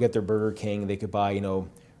could go get their Burger King. They could buy, you know,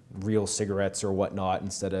 real cigarettes or whatnot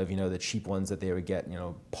instead of, you know, the cheap ones that they would get, you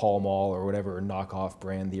know, Pall Mall or whatever knockoff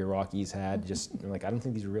brand the Iraqis had. Just like, I don't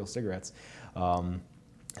think these are real cigarettes.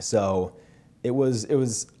 So it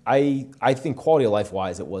was I think quality of life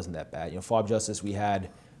wise, it wasn't that bad. You know, FOB Justice, we had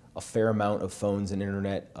a fair amount of phones and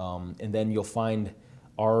internet, and then you'll find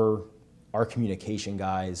our communication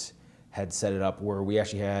guys had set it up where we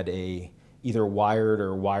actually had a either wired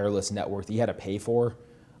or wireless network that you had to pay for.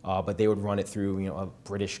 But they would run it through, you know, a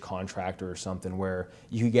British contractor or something where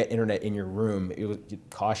you could get internet in your room. It would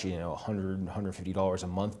cost you, you know, $100, $150 a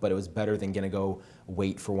month, but it was better than gonna go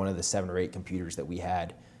wait for one of the 7 or 8 computers that we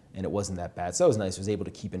had, and it wasn't that bad. So that was nice. I was able to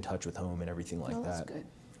keep in touch with home and everything like that. That's good.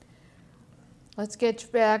 Let's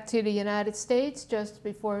get back to the United States just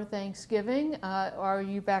before Thanksgiving. Are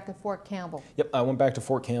you back at Fort Campbell? Yep, I went back to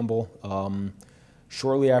Fort Campbell.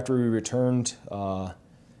 Shortly after we returned,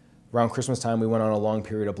 around Christmas time, we went on a long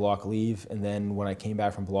period of block leave, and then when I came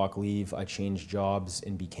back from block leave, I changed jobs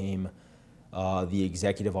and became the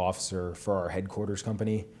executive officer for our headquarters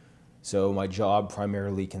company. So my job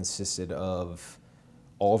primarily consisted of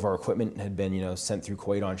all of our equipment had been, you know, sent through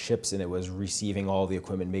Kuwait on ships, and it was receiving all the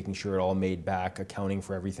equipment, making sure it all made back, accounting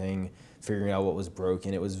for everything, figuring out what was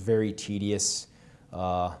broken. It was very tedious,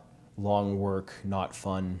 long work, not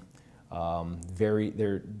fun.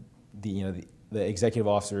 The executive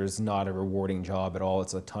officer is not a rewarding job at all.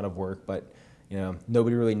 It's a ton of work, but you know,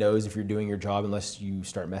 nobody really knows if you're doing your job unless you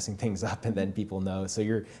start messing things up, and then people know. So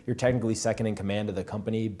you're technically second in command of the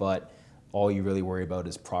company, but all you really worry about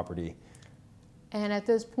is property. And at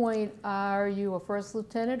this point, are you a first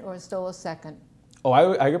lieutenant or still a second? Oh,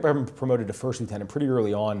 I got promoted to first lieutenant pretty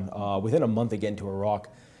early on, within a month of getting to Iraq,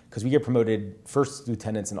 because we get promoted first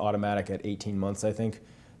lieutenants in automatic at 18 months, I think.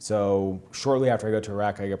 So shortly after I got to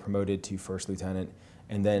Iraq, I got promoted to first lieutenant,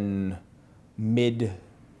 and then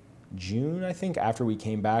mid-June, I think, after we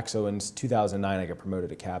came back, so in 2009, I got promoted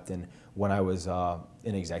to captain when I was an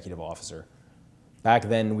executive officer. Back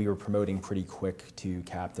then, we were promoting pretty quick to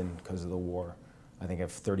captain because of the war. I think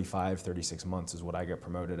of 35, 36 months is what I got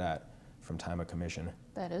promoted at from time of commission.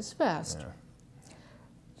 That is fast. Yeah.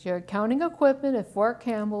 You're accounting equipment at Fort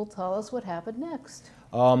Campbell. Tell us what happened next.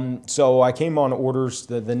 So I came on orders.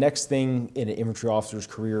 The next thing in an infantry officer's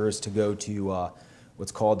career is to go to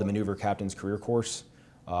what's called the Maneuver Captain's Career Course.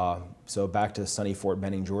 So back to sunny Fort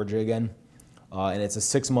Benning, Georgia again. and it's a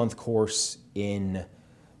 6-month course in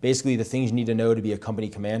basically the things you need to know to be a company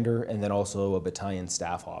commander, and then also a battalion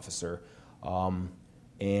staff officer.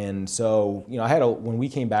 And so, you know, when we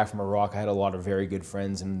came back from Iraq, I had a lot of very good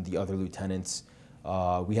friends and the other lieutenants.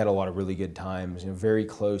 We had a lot of really good times, you know, very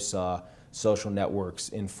close social networks.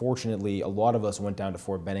 And fortunately, a lot of us went down to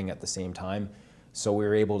Fort Benning at the same time. So we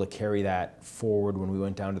were able to carry that forward when we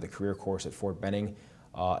went down to the career course at Fort Benning.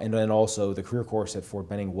 And then also the career course at Fort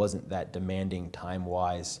Benning wasn't that demanding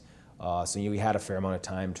time-wise. So you know, we had a fair amount of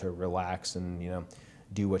time to relax and, you know,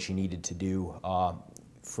 do what you needed to do.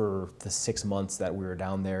 For the 6 months that we were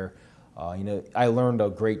down there, you know, I learned a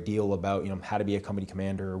great deal about, you know, how to be a company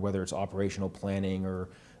commander, whether it's operational planning or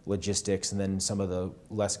logistics, and then some of the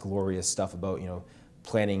less glorious stuff about, you know,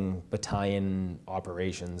 planning battalion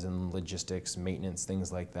operations and logistics, maintenance,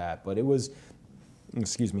 things like that. But it was,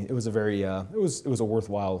 excuse me, it was a very, it was a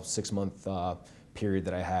worthwhile 6-month period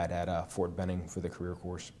that I had at Fort Benning for the career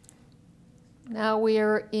course. Now we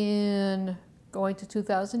are going to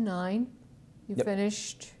 2009. You Yep.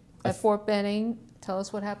 finished at Fort Benning. Tell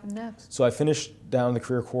us what happened next. So I finished down the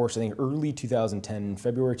career course, I think early 2010,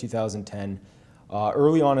 February 2010.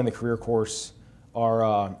 Early on in the career course,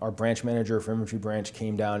 our branch manager for infantry branch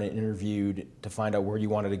came down and interviewed to find out where you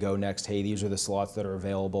wanted to go next. Hey, these are the slots that are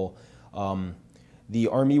available. The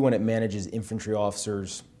Army, when it manages infantry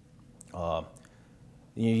officers, you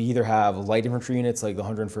either have light infantry units like the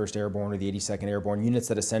 101st Airborne or the 82nd Airborne, units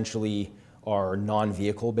that essentially are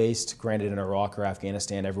non-vehicle based. Granted, in Iraq or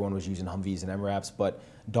Afghanistan, everyone was using Humvees and MRAPs, but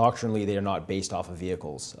doctrinally they are not based off of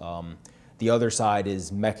vehicles. The other side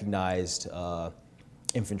is mechanized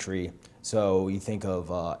infantry. So you think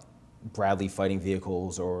of Bradley fighting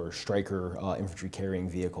vehicles or Stryker infantry carrying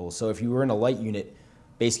vehicles. So if you were in a light unit,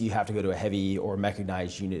 basically you have to go to a heavy or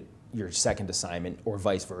mechanized unit your second assignment, or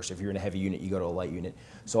vice versa. If you're in a heavy unit, you go to a light unit.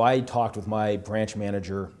 So I talked with my branch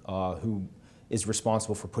manager who is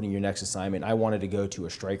responsible for putting your next assignment. I wanted to go to a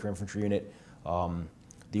Stryker infantry unit.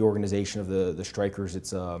 The organization of the Strykers,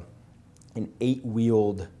 it's an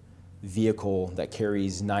 8-wheeled vehicle that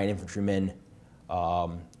carries 9 infantrymen.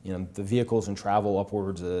 You know, the vehicles can travel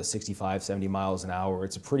upwards of 65, 70 miles an hour.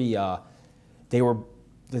 It's a pretty, the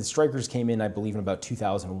Strykers came in, I believe, in about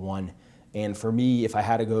 2001. And for me, if I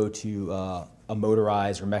had to go to a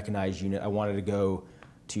motorized or mechanized unit, I wanted to go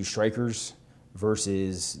to Strykers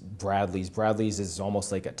versus Bradleys. Bradleys is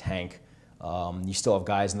almost like a tank. You still have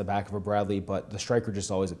guys in the back of a Bradley, but the Stryker just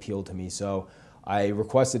always appealed to me. So I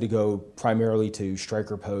requested to go primarily to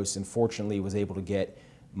Stryker posts, and fortunately was able to get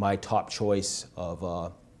my top choice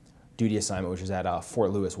of duty assignment, which was at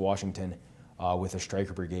Fort Lewis, Washington, with a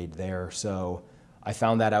Stryker brigade there. So I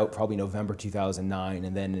found that out probably November 2009,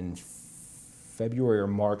 and then in February or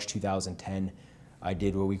March 2010, I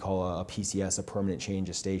did what we call a PCS, a permanent change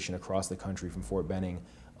of station, across the country from Fort Benning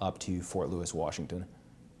up to Fort Lewis, Washington.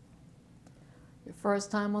 Your first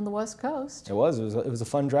time on the West Coast. It was a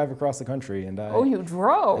fun drive across the country, and oh, you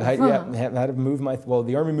drove? Yeah, I had to move well,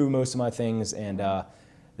 the Army moved most of my things, and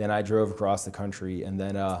then I drove across the country, and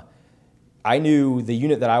then I knew the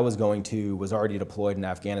unit that I was going to was already deployed in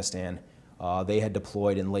Afghanistan. They had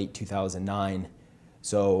deployed in late 2009.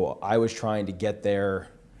 So I was trying to get there.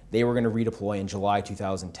 They were going to redeploy in July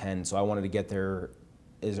 2010, so I wanted to get there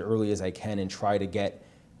as early as I can and try to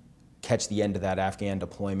catch the end of that Afghan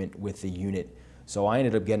deployment with the unit. So I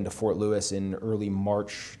ended up getting to Fort Lewis in early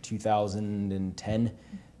March 2010,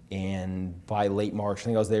 and by late March, I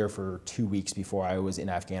think I was there for 2 weeks before I was in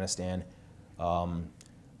Afghanistan,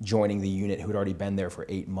 joining the unit who had already been there for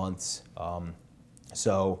 8 months.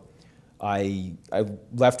 So I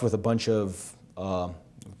left with a bunch of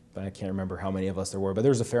I can't remember how many of us there were, but there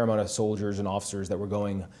was a fair amount of soldiers and officers that were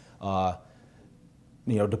going,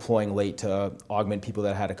 you know, deploying late to augment people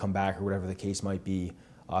that had to come back or whatever the case might be.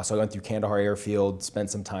 So I went through Kandahar Airfield, spent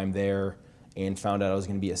some time there, and found out I was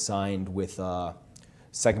going to be assigned with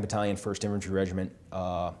 2nd Battalion, 1st Infantry Regiment,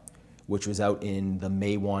 which was out in the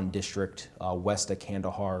Maiwan district, west of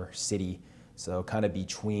Kandahar City. So kind of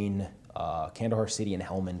between Kandahar City and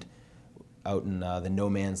Helmand, out in the no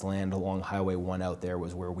man's land along Highway 1 out there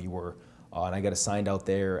was where we were. And I got assigned out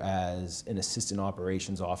there as an assistant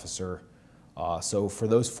operations officer. So for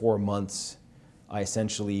those 4 months, I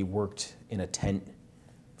essentially worked in a tent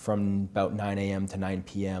from about 9 a.m. to 9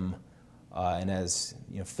 p.m. And as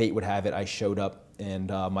you know, fate would have it, I showed up, and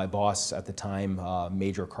my boss at the time,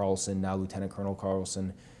 Major Carlson, now Lieutenant Colonel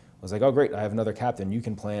Carlson, was like, oh great, I have another captain. You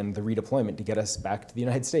can plan the redeployment to get us back to the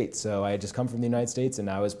United States. So I had just come from the United States, and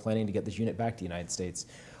I was planning to get this unit back to the United States.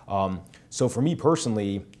 So for me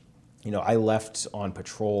personally, you know, I left on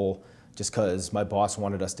patrol just because my boss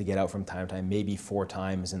wanted us to get out from time to time, maybe 4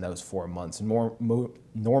 times in those 4 months. And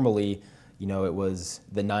normally, you know, it was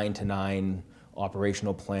the 9 to 9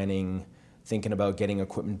 operational planning, thinking about getting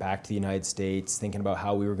equipment back to the United States, thinking about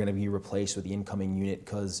how we were going to be replaced with the incoming unit,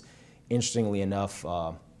 because interestingly enough,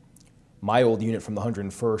 my old unit from the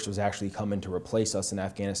 101st was actually coming to replace us in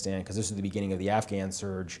Afghanistan, because this was the beginning of the Afghan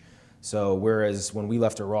surge. So whereas when we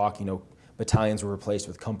left Iraq, you know, battalions were replaced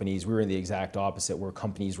with companies, we were in the exact opposite, where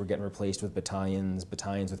companies were getting replaced with battalions,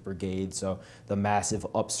 battalions with brigades. So the massive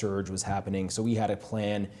upsurge was happening. So we had a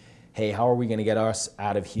plan, hey, how are we going to get us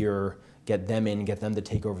out of here, get them in, get them to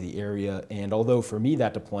take over the area? And although for me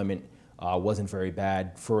that deployment wasn't very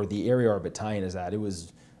bad, for the area our battalion is at, it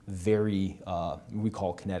was very, we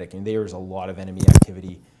call kinetic, and there was a lot of enemy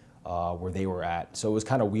activity where they were at. So it was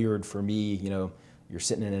kind of weird for me, you know, you're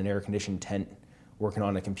sitting in an air-conditioned tent, working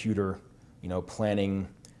on a computer, you know, planning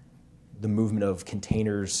the movement of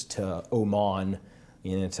containers to Oman,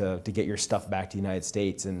 you know, to get your stuff back to the United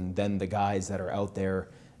States. And then the guys that are out there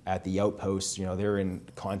at the outposts, you know, they're in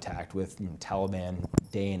contact with, you know, Taliban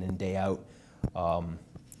day in and day out.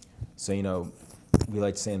 So, you know, we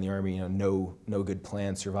like to say in the Army, you know, no good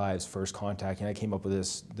plan survives first contact. And I came up with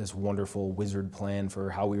this wonderful wizard plan for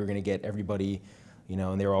how we were going to get everybody, you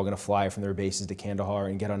know, and they were all going to fly from their bases to Kandahar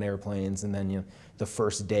and get on airplanes. And then, you know, the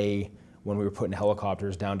first day when we were putting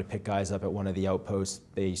helicopters down to pick guys up at one of the outposts,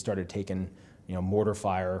 they started taking, you know, mortar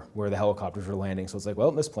fire where the helicopters were landing. So it's like,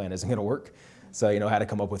 well, this plan isn't going to work. So, you know, I had to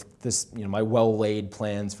come up with this, you know, my well-laid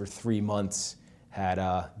plans for 3 months had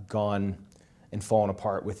gone and fallen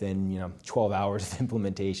apart within, you know, 12 hours of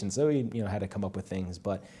implementation. So we, you know, had to come up with things.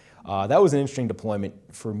 But that was an interesting deployment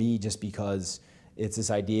for me, just because it's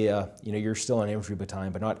this idea, you know, you're still an infantry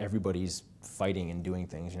battalion, but not everybody's fighting and doing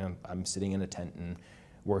things. You know, I'm sitting in a tent and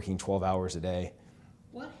working 12 hours a day.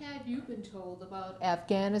 What had you been told about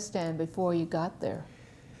Afghanistan before you got there?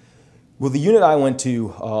 Well, the unit I went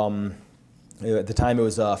to, at the time it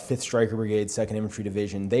was 5th Stryker Brigade, 2nd Infantry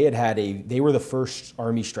Division. They were the first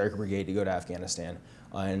Army Stryker Brigade to go to Afghanistan.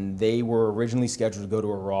 And they were originally scheduled to go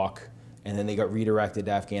to Iraq, and then they got redirected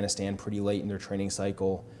to Afghanistan pretty late in their training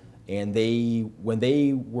cycle. And when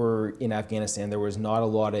they were in Afghanistan, there was not a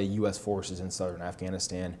lot of U.S. forces in southern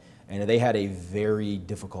Afghanistan. And they had a very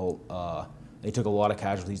difficult, they took a lot of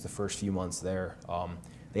casualties the first few months there.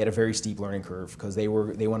 They had a very steep learning curve, because they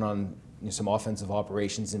went on, you know, some offensive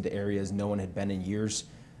operations into areas no one had been in years.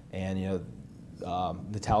 And, you know,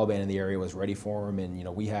 the Taliban in the area was ready for them. And, you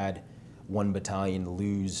know, we had one battalion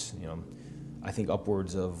lose, you know, I think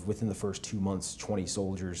upwards of, within the first 2 months, 20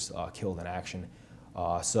 soldiers killed in action.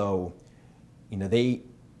 So, you know,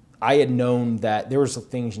 I had known that there was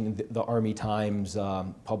things in the Army Times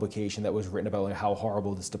publication that was written about, like, how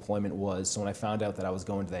horrible this deployment was. So when I found out that I was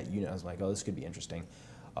going to that unit, I was like, oh, this could be interesting.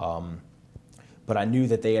 But I knew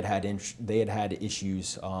that they had had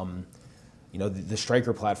issues. You know, the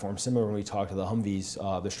Stryker platform, similar when we talked to the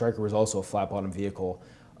Humvees, the Stryker was also a flat-bottom vehicle,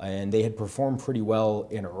 and they had performed pretty well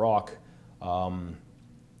in Iraq.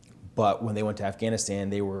 But when they went to Afghanistan,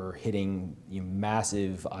 they were hitting, you know,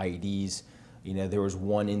 massive IEDs. You know, there was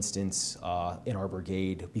one instance in our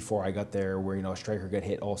brigade before I got there where, you know, a Stryker got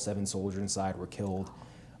hit, all 7 soldiers inside were killed,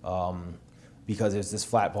 because there's this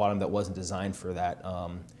flat bottom that wasn't designed for that.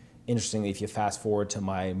 Interestingly, if you fast forward to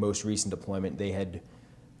my most recent deployment, they had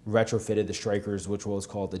retrofitted the Strykers, which was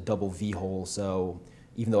called the double V-hole. So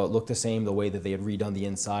even though it looked the same, the way that they had redone the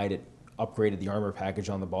inside, it upgraded the armor package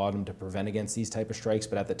on the bottom to prevent against these type of strikes.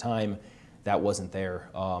 But at the time, that wasn't there.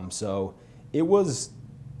 So it was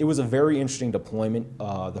a very interesting deployment,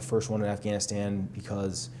 the first one in Afghanistan,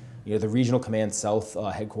 because, you know, the Regional Command South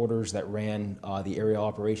headquarters that ran the area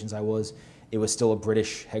operations it was still a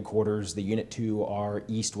British headquarters. The Unit 2, our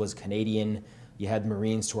east, was Canadian. You had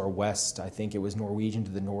Marines to our west. I think it was Norwegian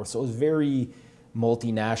to the north. So it was very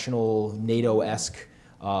multinational, NATO-esque,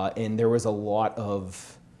 and there was a lot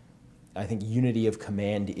of, I think, unity of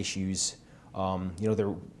command issues. You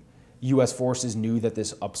know, U.S. forces knew that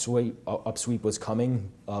this upsweep was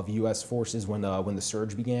coming of U.S. forces when the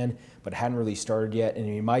surge began, but it hadn't really started yet. And I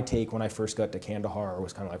mean, my take when I first got to Kandahar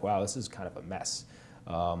was kind of like, wow, this is kind of a mess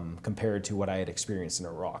compared to what I had experienced in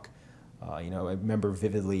Iraq. You know, I remember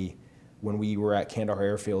vividly when we were at Kandahar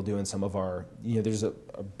Airfield doing some of our, you know, there's a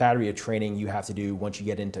battery of training you have to do once you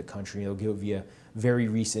get into country. They'll give you very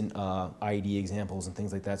recent IED examples and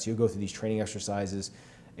things like that. So you'll go through these training exercises,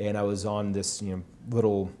 and I was on this, you know,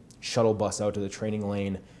 little shuttle bus out to the training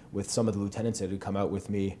lane with some of the lieutenants that had come out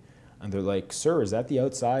with me, and they're like, "Sir, is that the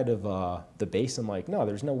outside of the base?" I'm like, "No,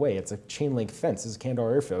 there's no way. It's a chain link fence. This is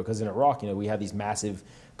Kandahar Airfield." Because in Iraq, you know, we had these massive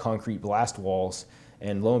concrete blast walls,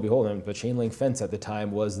 And lo and behold, the chain link fence at the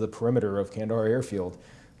time was the perimeter of Kandahar Airfield.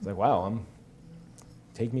 It's like, wow,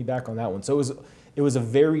 take me back on that one. So it was a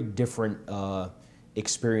very different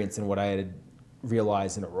experience than what I had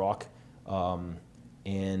realized in Iraq.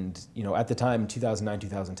 And at the time, 2009,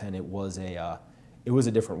 2010, it was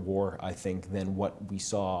a different war, I think, than what we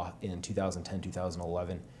saw in 2010,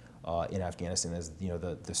 2011 in Afghanistan, as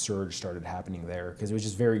the surge started happening there, because it was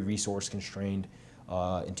just very resource constrained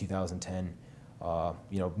in 2010.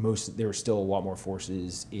 There were still a lot more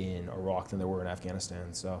forces in Iraq than there were in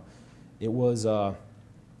Afghanistan. So it was a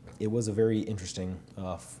very interesting,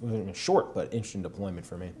 short but interesting deployment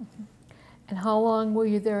for me. Mm-hmm. And how long were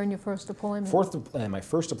you there in your first deployment? My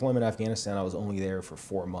first deployment in Afghanistan, I was only there for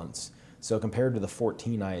 4 months. So compared to the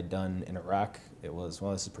 14 I had done in Iraq, it was,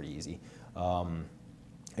 well, this is pretty easy. And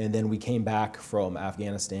then we came back from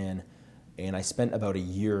Afghanistan, and I spent about a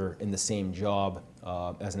year in the same job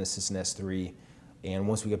as an assistant S3. And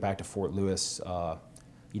once we get back to Fort Lewis,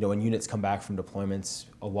 when units come back from deployments,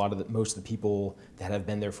 most of the people that have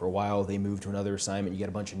been there for a while, they move to another assignment. You get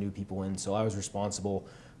a bunch of new people in. So I was responsible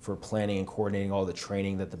for planning and coordinating all the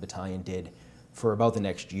training that the battalion did for about the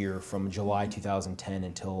next year, from July 2010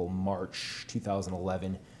 until March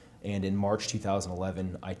 2011. And in March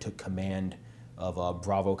 2011, I took command of a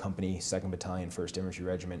Bravo Company, 2nd Battalion, 1st Infantry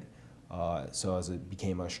Regiment. So I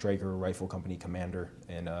became a Stryker Rifle Company commander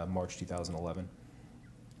in March 2011.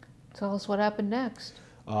 Tell us what happened next.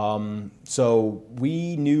 So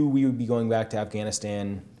we knew we would be going back to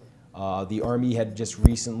Afghanistan. The Army had just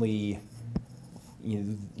recently,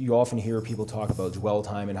 you often hear people talk about dwell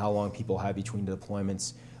time and how long people have between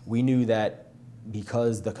deployments. We knew that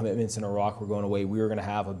because the commitments in Iraq were going away, we were going to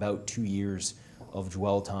have about 2 years of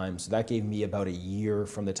dwell time. So that gave me about a year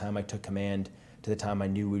from the time I took command to the time I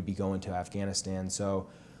knew we'd be going to Afghanistan. So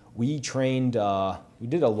we trained, we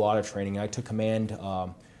did a lot of training. I took command.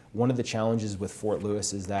 One of the challenges with Fort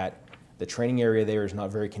Lewis is that the training area there is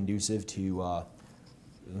not very conducive to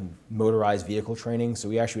motorized vehicle training. So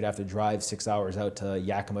we actually would have to drive 6 hours out to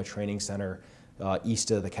Yakima Training Center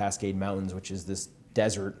east of the Cascade Mountains, which is this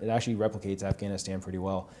desert. It actually replicates Afghanistan pretty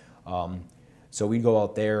well. So we'd go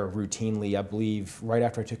out there routinely. I believe right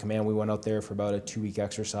after I took command, we went out there for about a 2-week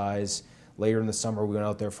exercise. Later in the summer, we went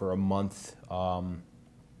out there for a month.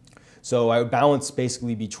 So I would balance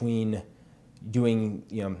basically between doing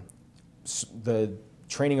the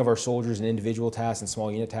training of our soldiers in individual tasks and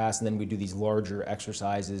small unit tasks, and then we do these larger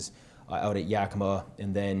exercises out at Yakima.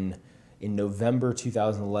 And then in November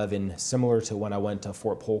 2011, similar to when I went to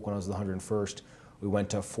Fort Polk when I was the 101st, we went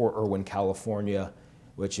to Fort Irwin, California,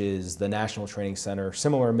 which is the National Training Center,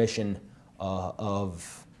 similar mission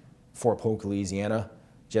of Fort Polk, Louisiana.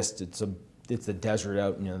 Just it's a desert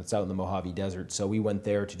out, it's out in the Mojave Desert. So we went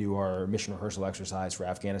there to do our mission rehearsal exercise for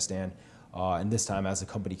Afghanistan. And this time as a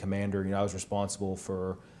company commander, I was responsible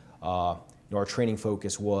for, our training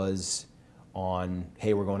focus was on,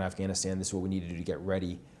 hey, we're going to Afghanistan, this is what we need to do to get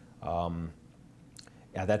ready.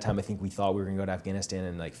 At that time, I think we thought we were going to go to Afghanistan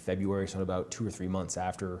in like February, so about 2 or 3 months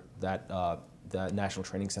after that, the National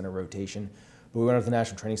Training Center rotation. But we went out to the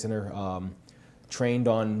National Training Center, trained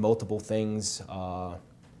on multiple things.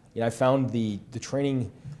 I found the training,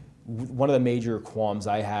 one of the major qualms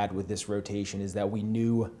I had with this rotation is that we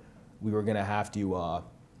knew we were going to have to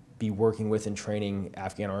be working with and training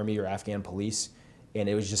Afghan Army or Afghan police, and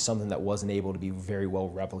it was just something that wasn't able to be very well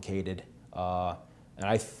replicated. And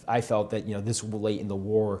I felt that this late in the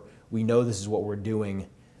war, we know this is what we're doing.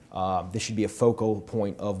 This should be a focal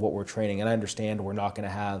point of what we're training. And I understand we're not going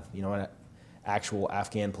to have an actual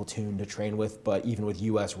Afghan platoon to train with, but even with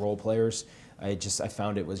U.S. role players, I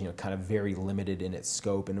found it was kind of very limited in its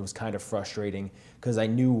scope, and it was kind of frustrating because I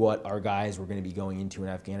knew what our guys were going to be going into in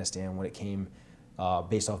Afghanistan when it came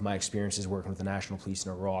based off my experiences working with the National Police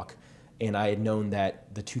in Iraq, and I had known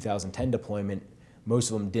that the 2010 deployment,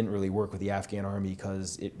 most of them didn't really work with the Afghan Army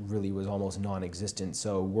because it really was almost non-existent.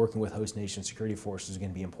 So working with host nation security forces is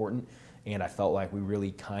going to be important, and I felt like we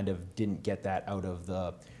really kind of didn't get that out of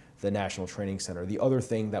the National Training Center. The other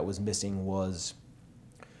thing that was missing was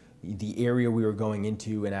the area we were going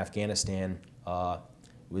into in Afghanistan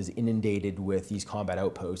was inundated with these combat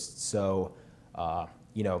outposts. So,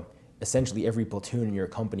 essentially every platoon in your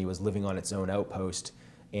company was living on its own outpost.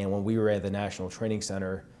 And when we were at the National Training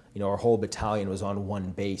Center, our whole battalion was on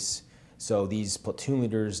one base. So these platoon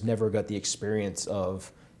leaders never got the experience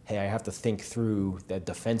of, hey, I have to think through the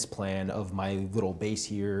defense plan of my little base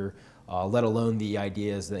here, let alone the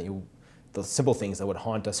ideas that, the simple things that would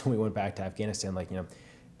haunt us when we went back to Afghanistan, like,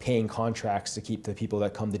 paying contracts to keep the people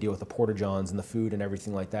that come to deal with the porta-johns and the food and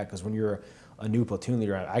everything like that. Because when you're a new platoon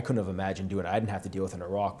leader. I couldn't have imagined doing it. I didn't have to deal with it in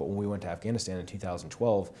Iraq, but when we went to Afghanistan in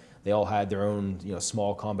 2012, they all had their own,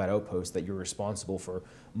 small combat outposts that you're responsible for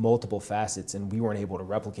multiple facets, and we weren't able to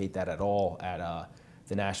replicate that at all at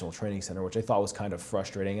the National Training Center, which I thought was kind of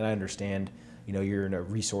frustrating. And I understand, you're in a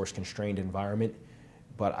resource-constrained environment,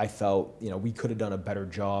 but I felt, we could have done a better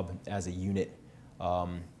job as a unit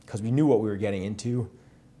because we knew what we were getting into,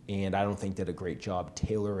 and I don't think did a great job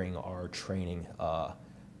tailoring our training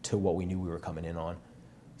to what we knew we were coming in on.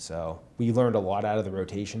 So we learned a lot out of the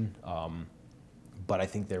rotation, but I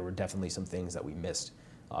think there were definitely some things that we missed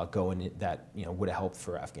going that would have helped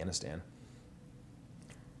for Afghanistan.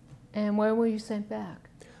 And when were you sent back?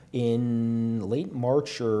 In late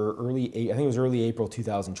March or I think it was early April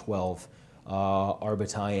 2012, our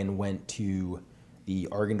battalion went to the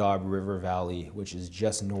Arghandab River Valley, which is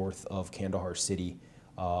just north of Kandahar City,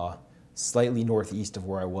 slightly northeast of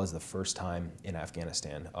where I was the first time in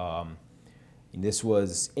Afghanistan. And this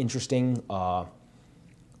was interesting.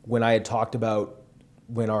 When I had talked about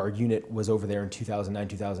when our unit was over there in 2009,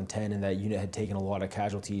 2010, and that unit had taken a lot of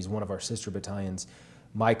casualties, one of our sister battalions,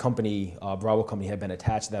 my company, Bravo Company, had been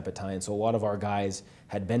attached to that battalion. So a lot of our guys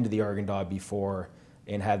had been to the Arghandab before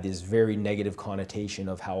and had this very negative connotation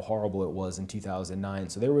of how horrible it was in 2009.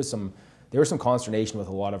 So there was some consternation with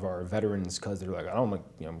a lot of our veterans because they're like, I don't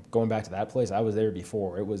like, going back to that place. I was there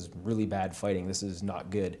before. It was really bad fighting. This is not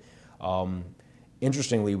good.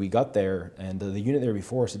 Interestingly, we got there, and the unit there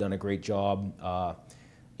before us had done a great job,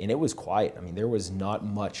 and it was quiet. I mean, there was not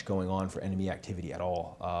much going on for enemy activity at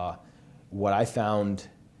all. What I found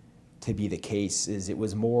to be the case is it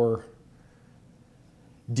was more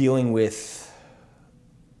dealing with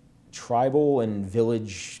tribal and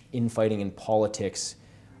village infighting and politics.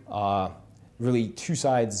 Really two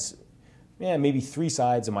sides, maybe three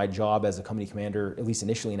sides of my job as a company commander, at least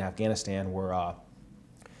initially in Afghanistan, were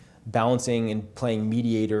balancing and playing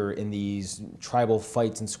mediator in these tribal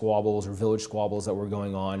fights and squabbles or village squabbles that were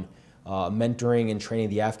going on, mentoring and training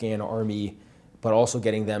the Afghan army, but also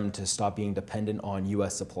getting them to stop being dependent on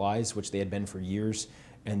U.S. supplies, which they had been for years.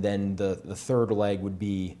 And then the third leg would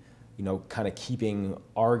be, kind of keeping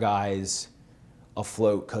our guys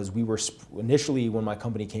afloat, because we were initially, when my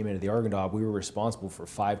company came into the Arghandab, we were responsible for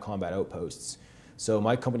 5 combat outposts. So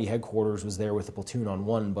my company headquarters was there with a platoon on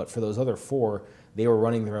 1, but for those other 4, they were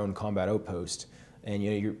running their own combat outpost. And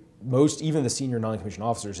even the senior non-commissioned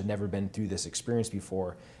officers had never been through this experience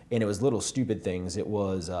before, and it was little stupid things. It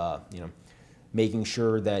was making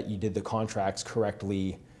sure that you did the contracts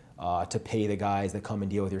correctly to pay the guys that come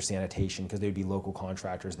and deal with your sanitation, because there'd be local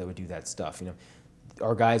contractors that would do that stuff.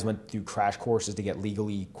 Our guys went through crash courses to get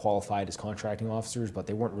legally qualified as contracting officers, but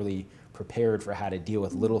they weren't really prepared for how to deal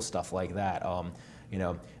with little stuff like that.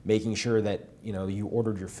 Making sure that you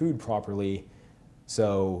ordered your food properly,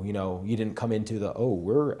 so you didn't come into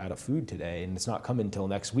we're out of food today and it's not coming until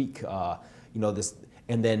next week. This,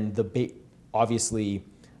 and then obviously,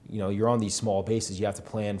 you're on these small bases. You have to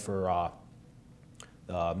plan for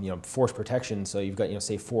force protection. So you've got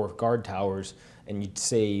say 4 guard towers, and you'd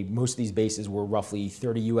say most of these bases were roughly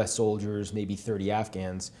 30 U.S. soldiers, maybe 30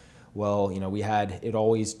 Afghans. Well, it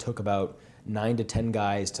always took about 9 to 10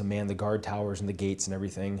 guys to man the guard towers and the gates and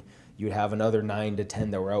everything. You'd have another 9 to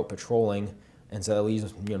 10 that were out patrolling, and so that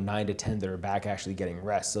leaves 9 to 10 that are back actually getting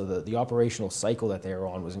rest. So the operational cycle that they were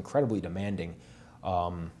on was incredibly demanding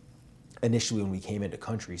initially when we came into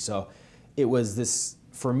country. So it was this,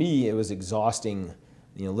 for me, it was exhausting,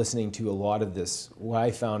 listening to a lot of this, what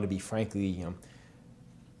I found to be, frankly,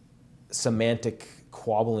 semantic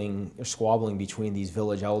squabbling between these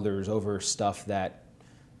village elders over stuff that,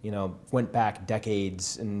 went back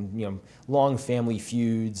decades, and, long family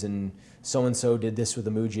feuds, and so-and-so did this with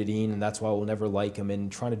the Mujahideen, and that's why we'll never like him,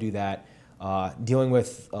 and trying to do that, dealing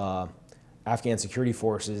with Afghan security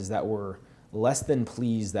forces that were less than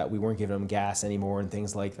pleased that we weren't giving them gas anymore and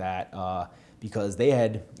things like that, because they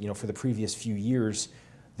had, for the previous few years,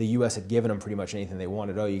 the U.S. had given them pretty much anything they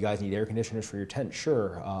wanted. Oh, you guys need air conditioners for your tent?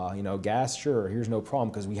 Sure. Gas? Sure. Here's no problem,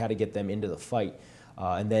 because we had to get them into the fight.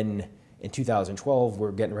 And then in 2012,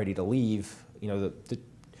 we're getting ready to leave. The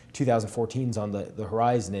 2014's on the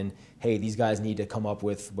horizon, and hey, these guys need to come up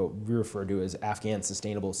with what we refer to as Afghan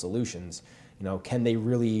sustainable solutions. Can they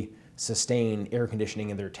really sustain air conditioning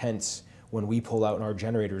in their tents when we pull out and our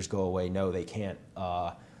generators go away? No, they can't.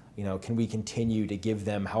 Can we continue to give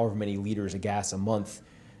them however many liters of gas a month?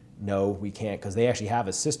 No, we can't, because they actually have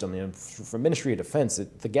a system. From Ministry of Defense,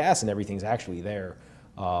 the gas and everything's actually there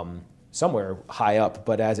somewhere high up,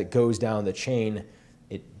 but as it goes down the chain,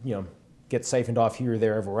 it gets siphoned off here,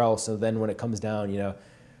 there, everywhere else. So then when it comes down,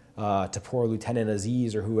 to poor Lieutenant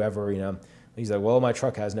Aziz or whoever, He's like, well, my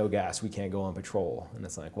truck has no gas. We can't go on patrol. And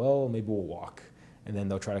it's like, well, maybe we'll walk. And then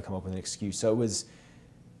they'll try to come up with an excuse. So it was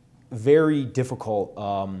very difficult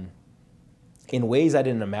in ways I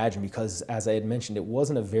didn't imagine because, as I had mentioned, it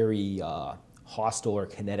wasn't a very hostile or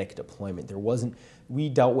kinetic deployment. There wasn't, we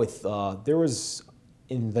dealt with, there was,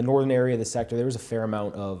 in the northern area of the sector, there was a fair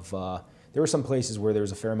amount of, there were some places where there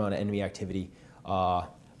was a fair amount of enemy activity,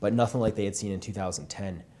 but nothing like they had seen in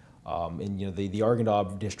 2010. And you know, the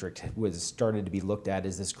Arghandab district was started to be looked at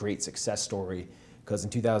as this great success story because in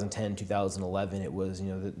 2010, 2011, it was,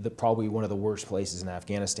 you know, probably one of the worst places in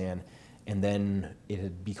Afghanistan. And then it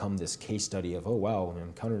had become this case study of, oh wow, I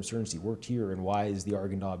mean, counterinsurgency worked here, and why is the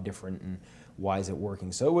Arghandab different, and why is it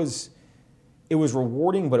working? So it was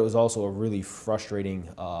rewarding, but it was also a really frustrating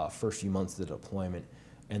first few months of the deployment.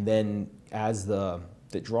 And then as the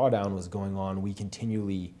drawdown was going on, we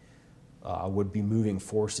continually would be moving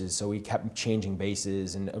forces, so we kept changing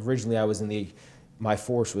bases. And originally I was my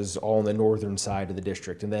force was all on the northern side of the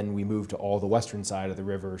district, and then we moved to all the western side of the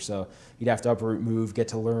river. So you'd have to uproot, move, get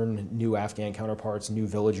to learn new Afghan counterparts, new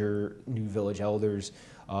village elders.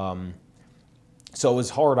 So it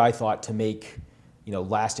was hard, I thought, to make, you know,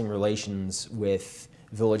 lasting relations with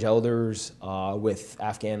village elders, with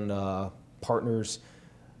Afghan partners,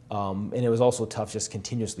 and it was also tough just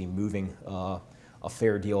continuously moving a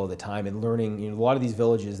fair deal of the time and learning. You know, a lot of these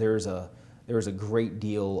villages, there was a great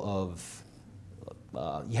deal of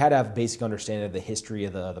you had to have a basic understanding of the history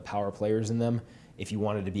of the power players in them if you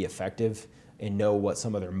wanted to be effective and know what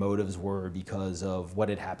some of their motives were because of what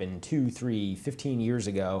had happened 2, 3, 15 years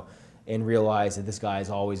ago, and realize that this guy is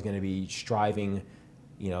always going to be striving,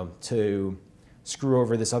 you know, to screw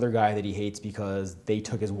over this other guy that he hates because they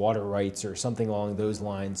took his water rights or something along those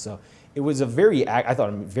lines. So it was a I thought,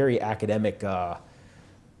 a very academic,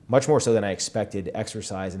 much more so than I expected,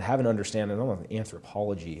 exercise, and have an understanding of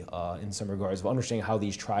anthropology in some regards, of understanding how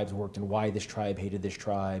these tribes worked and why this tribe hated this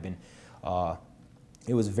tribe, and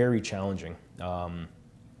it was very challenging. And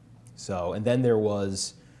then there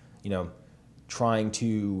was, you know, trying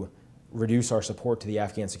to reduce our support to the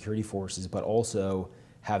Afghan security forces, but also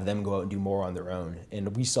have them go out and do more on their own. And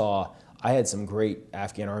I had some great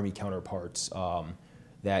Afghan army counterparts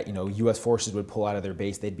that, you know, U.S. forces would pull out of their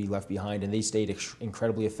base, they'd be left behind, and they stayed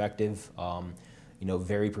incredibly effective, you know,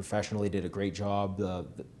 very professionally, did a great job. The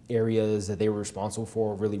areas that they were responsible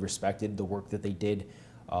for really respected the work that they did.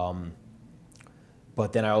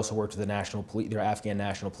 But then I also worked with the national police, their Afghan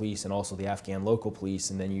national police, and also the Afghan local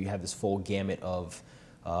police, and then you had this full gamut of,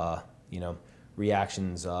 you know,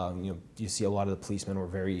 reactions. You know, you see a lot of the policemen were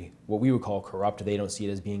very, what we would call corrupt. They don't see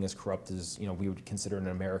it as being as corrupt as, you know, we would consider in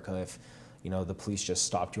America if, you know, the police just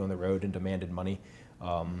stopped you on the road and demanded money.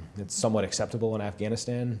 It's somewhat acceptable in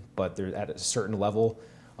Afghanistan, but they're at a certain level,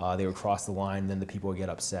 they would cross the line, and then the people would get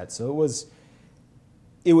upset. So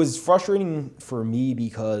it was frustrating for me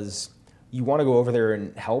because you want to go over there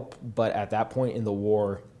and help, but at that point in the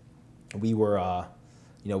war, we were,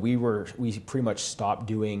 you know, we pretty much stopped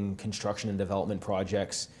doing construction and development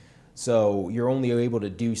projects. So you're only able to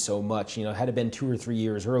do so much. You know, had it been 2 or 3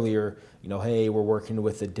 years earlier, you know, hey, we're working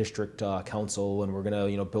with the district council and we're gonna,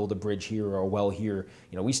 you know, build a bridge here or a well here.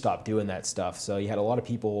 You know, we stopped doing that stuff. So you had a lot of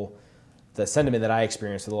people, the sentiment that I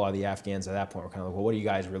experienced with a lot of the Afghans at that point were kind of like, well, what are you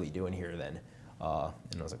guys really doing here then?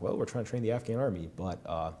 And I was like, well, we're trying to train the Afghan army. But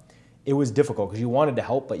it was difficult because you wanted to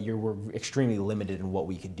help, but you were extremely limited in what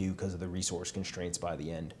we could do because of the resource constraints by the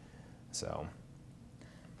end. So.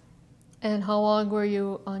 And how long were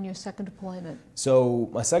you on your second deployment? So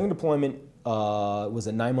my second deployment was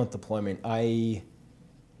a 9-month deployment. I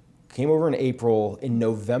came over in April. In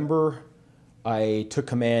November, I took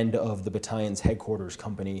command of the battalion's headquarters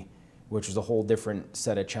company, which was a whole different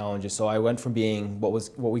set of challenges. So I went from being what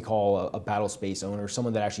we call a battle space owner,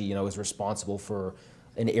 someone that actually, you know, is responsible for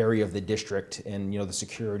an area of the district and, you know, the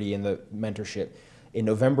security and the mentorship. In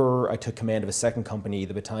November, I took command of a second company,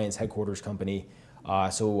 the battalion's headquarters company.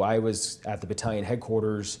 So I was at the battalion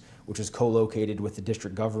headquarters, which is co-located with the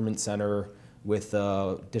district government center, with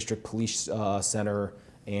the district police center,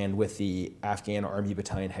 and with the Afghan Army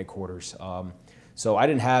Battalion headquarters. So I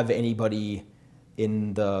didn't have anybody in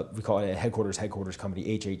we call it a headquarters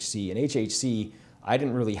company, HHC. And HHC, I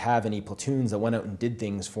didn't really have any platoons that went out and did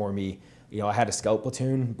things for me. You know, I had a scout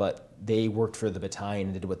platoon, but they worked for the battalion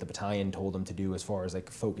and did what the battalion told them to do as far as like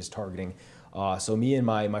focused targeting. So me and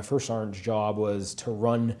my first sergeant's job was to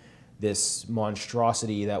run this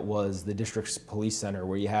monstrosity that was the district's police center,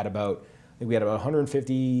 where you had about, I think we had about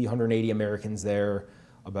 150, 180 Americans there,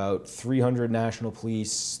 about 300 national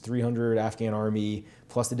police, 300 Afghan army,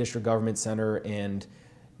 plus the district government center, and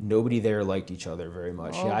nobody there liked each other very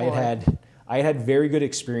much. Oh, yeah, I had very good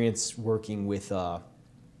experience working with,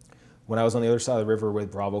 when I was on the other side of the river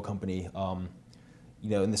with Bravo Company. You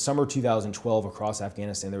know, in the summer of 2012 across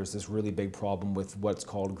Afghanistan, there was this really big problem with what's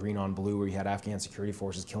called green on blue, where you had Afghan security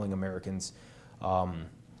forces killing Americans.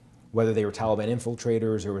 Whether they were Taliban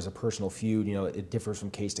infiltrators or it was a personal feud, you know, it differs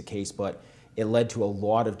from case to case, but it led to a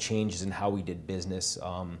lot of changes in how we did business.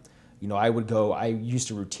 You know, I used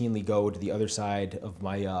to routinely go to the other side of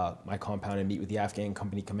my, my compound and meet with the Afghan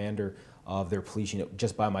company commander of their police unit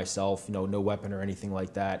just by myself, you know, no weapon or anything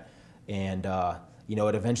like that. And, you know,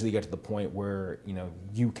 it eventually got to the point where, you know,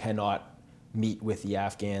 you cannot meet with the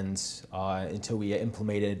Afghans until we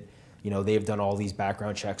implemented, you know, they've done all these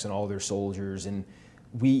background checks on all their soldiers. And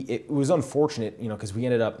it was unfortunate, you know, because we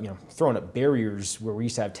ended up, you know, throwing up barriers where we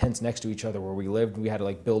used to have tents next to each other where we lived. We had to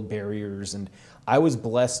like build barriers. And I was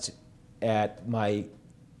blessed at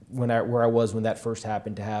where I was when that first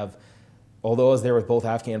happened to have, although I was there with both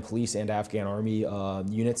Afghan police and Afghan army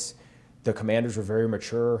units, the commanders were very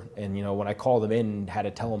mature. And, you know, when I called them in and had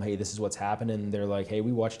to tell them, hey, this is what's happening, they're like, hey,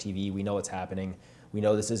 we watch TV, we know what's happening, we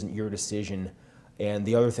know this isn't your decision. And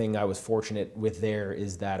the other thing I was fortunate with there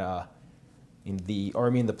is that the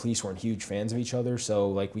army and the police weren't huge fans of each other. So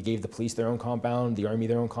like we gave the police their own compound, the army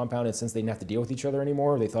their own compound, and since they didn't have to deal with each other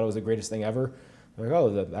anymore, they thought it was the greatest thing ever. They're like,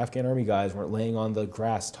 oh, the Afghan army guys weren't laying on the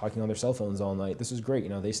grass talking on their cell phones all night. This is great, you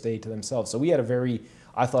know, they stayed to themselves. So we had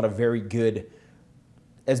I thought a very good,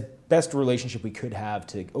 as best relationship we could have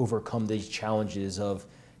to overcome these challenges of,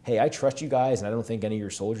 hey, I trust you guys and I don't think any of your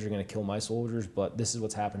soldiers are gonna kill my soldiers, but this is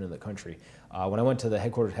what's happened in the country. When I went to the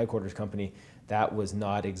headquarters company, that was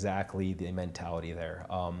not exactly the mentality there.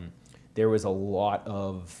 There was a lot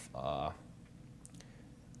of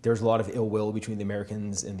ill will between the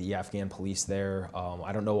Americans and the Afghan police there.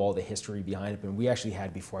 I don't know all the history behind it, but we actually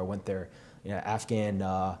had, before I went there, you know,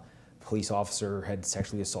 Afghan police officer had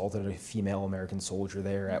sexually assaulted a female American soldier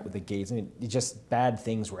there at the gates. I mean, just bad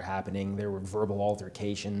things were happening. There were verbal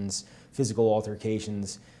altercations, physical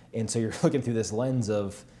altercations, and so you're looking through this lens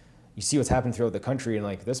of, you see what's happening throughout the country, and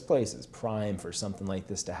like, this place is prime for something like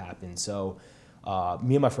this to happen. So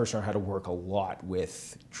me and my first sergeant had to work a lot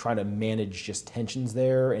with trying to manage just tensions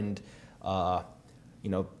there and, you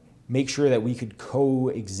know, make sure that we could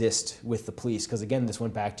coexist with the police. Because again, this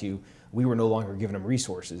went back to, we were no longer giving them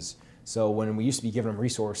resources. So when we used to be giving them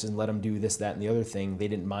resources and let them do this, that, and the other thing, they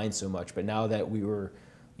didn't mind so much. But now that we were,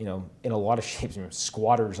 you know, in a lot of shapes, you know,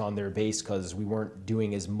 squatters on their base because we weren't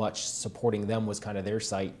doing as much, supporting them was kind of their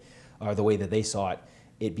site, or the way that they saw it,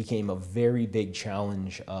 it became a very big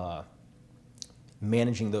challenge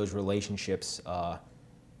managing those relationships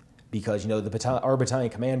because, you know, our battalion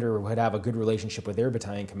commander would have a good relationship with their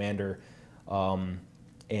battalion commander,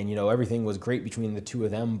 and, you know, everything was great between the two of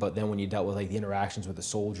them, but then when you dealt with like the interactions with the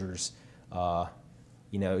soldiers,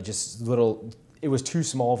 you know, it was too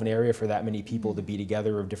small of an area for that many people to be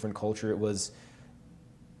together of different culture. It was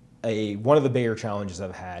one of the bigger challenges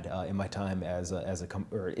I've had in my time as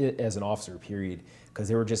an officer, period, because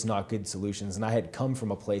there were just not good solutions. And I had come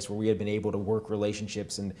from a place where we had been able to work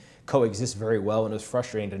relationships and coexist very well, and it was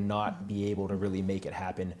frustrating to not be able to really make it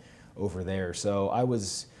happen over there. So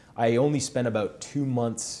I only spent about 2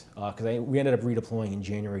 months, because we ended up redeploying in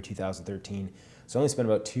January 2013, so I only spent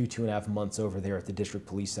about 2.5 months over there at the District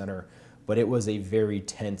Police Center, but it was a very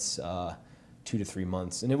tense 2 to 3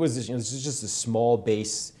 months. And it was, you know, this was just a small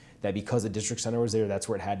base that, because the district center was there, that's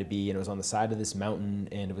where it had to be, and it was on the side of this mountain,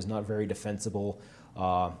 and it was not very defensible.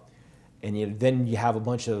 And then you have a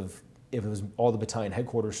bunch of, if it was all the battalion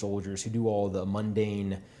headquarters soldiers who do all the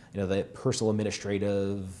mundane, you know, the personal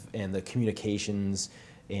administrative and the communications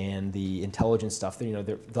and the intelligence stuff, you know,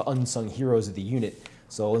 they're the unsung heroes of the unit.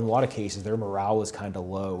 So in a lot of cases, their morale was kind of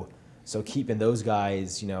low. So keeping those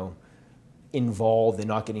guys, you know, involved and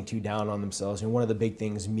not getting too down on themselves. And one of the big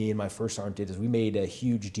things me and my first sergeant did is we made a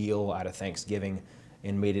huge deal out of Thanksgiving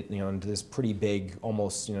and made it, you know, into this pretty big,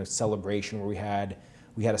 almost, you know, celebration where we had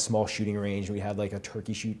a small shooting range. We had like a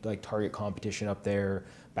turkey shoot, like target competition up there,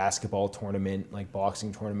 basketball tournament, like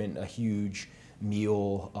boxing tournament, a huge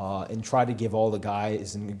meal, and try to give all the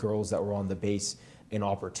guys and girls that were on the base an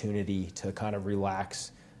opportunity to kind of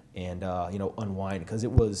relax and, you know, unwind. Because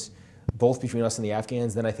it was both between us and the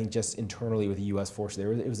Afghans, then I think just internally with the U.S. force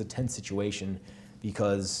there, it was a tense situation,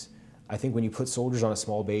 because I think when you put soldiers on a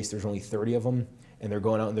small base, there's only 30 of them, and they're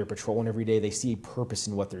going out and they're patrolling every day, they see purpose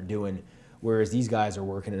in what they're doing. Whereas these guys are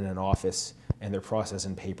working in an office, and they're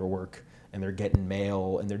processing paperwork, and they're getting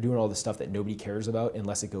mail, and they're doing all the stuff that nobody cares about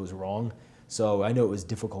unless it goes wrong. So I know it was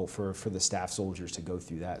difficult for the staff soldiers to go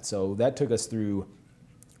through that. So that took us through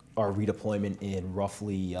our redeployment in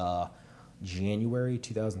roughly January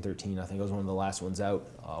 2013. I think I was one of the last ones out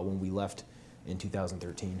when we left in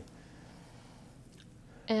 2013.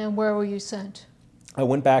 And where were you sent? I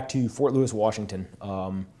went back to Fort Lewis, Washington,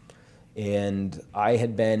 and I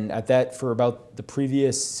had been at that for about the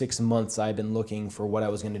previous 6 months. I'd been looking for what I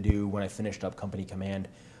was going to do when I finished up company command.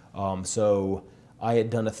 So I had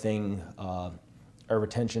done a thing, a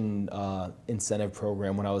retention incentive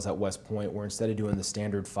program when I was at West Point, where instead of doing the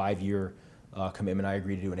standard 5-year commitment, I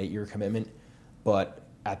agreed to do an 8-year commitment. But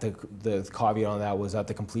at the caveat on that was at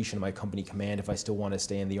the completion of my company command, if I still want to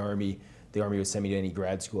stay in the Army would send me to any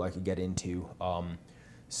grad school I could get into.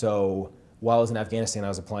 So while I was in Afghanistan, I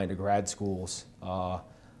was applying to grad schools. I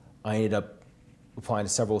ended up applying to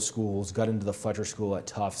several schools, got into the Fletcher School at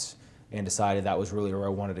Tufts, and decided that was really where I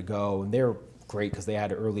wanted to go. And they were great because they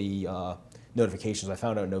had early notifications. I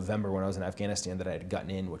found out in November when I was in Afghanistan that I had gotten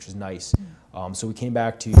in, which was nice. So we came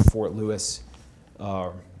back to Fort Lewis,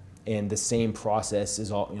 and the same process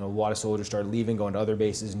is all, a lot of soldiers started leaving, going to other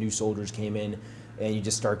bases, new soldiers came in, and you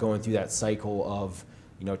just start going through that cycle of,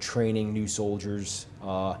 training new soldiers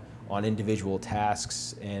on individual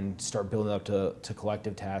tasks and start building up to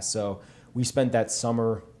collective tasks. So we spent that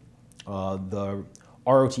summer, the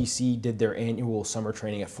ROTC did their annual summer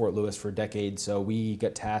training at Fort Lewis for a decade, so we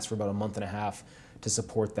got tasked for about a month and a half to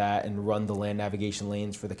support that and run the land navigation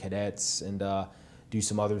lanes for the cadets and do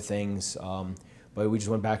some other things. But we just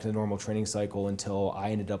went back to the normal training cycle until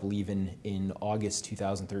I ended up leaving in August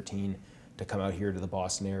 2013 to come out here to the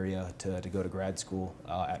Boston area to go to grad school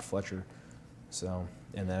at Fletcher. So,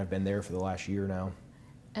 and then I've been there for the last year now.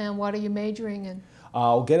 And what are you majoring in?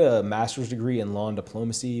 I'll get a master's degree in law and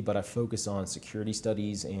diplomacy, but I focus on security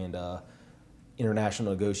studies and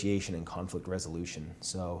international negotiation and conflict resolution.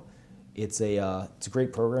 So it's a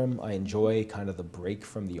great program. I enjoy kind of the break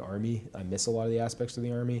from the Army. I miss a lot of the aspects of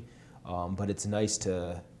the Army, but it's nice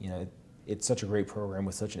to, it's such a great program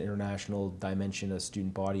with such an international dimension of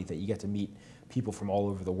student body that you get to meet people from all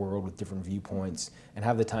over the world with different viewpoints and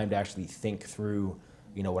have the time to actually think through,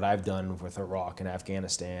 what I've done with Iraq and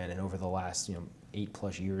Afghanistan and over the last,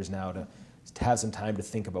 8+ years now to have some time to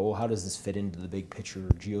think about, well, how does this fit into the big picture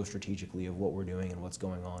geostrategically of what we're doing and what's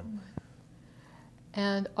going on?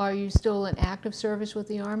 And are you still in active service with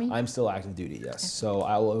the Army? I'm still active duty, yes. So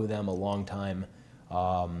I'll owe them a long time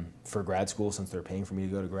for grad school since they're paying for me to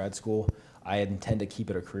go to grad school. I intend to keep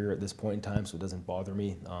it a career at this point in time, so it doesn't bother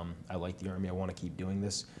me. I like the Army. I want to keep doing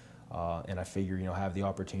this. And I figure, have the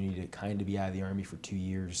opportunity to kind of be out of the Army for 2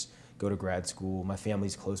 years, go to grad school. My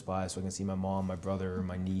family's close by, so I can see my mom, my brother,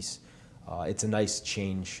 my niece. It's a nice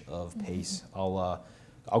change of pace. I'll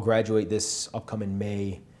graduate this upcoming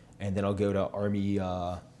May, and then I'll go to Army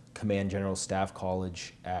Command General Staff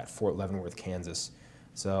College at Fort Leavenworth, Kansas.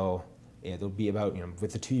 So it'll be about,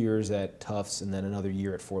 with the 2 years at Tufts and then another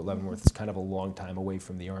year at Fort Leavenworth, it's kind of a long time away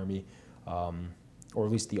from the Army, or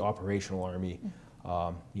at least the operational Army,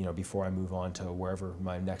 before I move on to wherever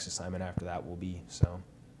my next assignment after that will be. So.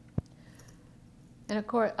 And of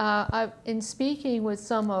course, in speaking with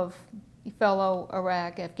some of fellow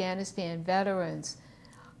Iraq, Afghanistan veterans,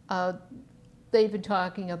 they've been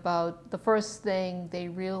talking about the first thing they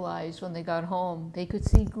realized when they got home, they could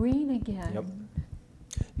see green again. Yep.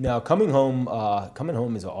 Now, coming home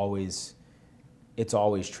is always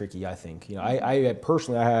tricky, I think. I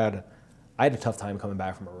personally, I had a tough time coming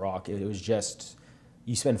back from Iraq. It was just,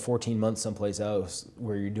 you spend 14 months someplace else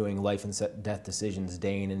where you're doing life and death decisions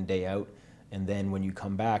day in and day out. And then when you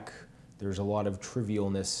come back, there's a lot of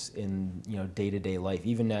trivialness in, day-to-day life.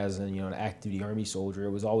 Even as an active duty Army soldier,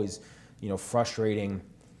 it was always, frustrating.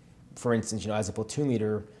 For instance, as a platoon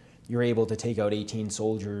leader, you're able to take out 18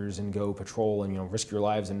 soldiers and go patrol and, risk your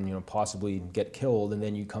lives and, possibly get killed. And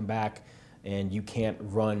then you come back and you can't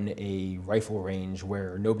run a rifle range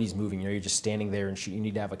where nobody's moving. You're just standing there and shooting. You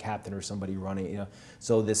need to have a captain or somebody running,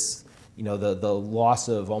 So this, the loss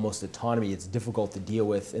of almost autonomy, it's difficult to deal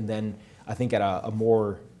with. And then I think at a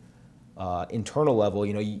more internal level,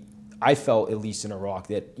 I felt, at least in Iraq,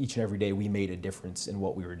 that each and every day we made a difference in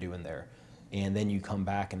what we were doing there. And then you come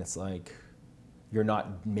back and it's like, you're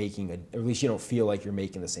not making or at least you don't feel like you're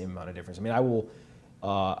making the same amount of difference. I mean,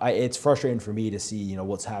 it's frustrating for me to see,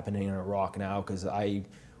 what's happening in Iraq now, because I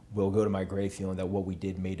will go to my grave feeling that what we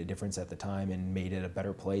did made a difference at the time and made it a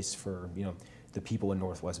better place for, the people in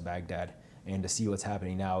Northwest Baghdad. And to see what's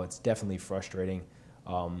happening now, it's definitely frustrating.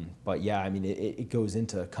 But yeah, I mean, it goes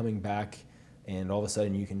into coming back and all of a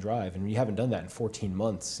sudden you can drive, and you haven't done that in 14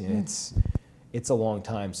 months. It's a long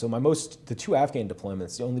time. So the 2 Afghan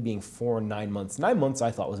deployments, the only being 4 and 9 months. 9 months I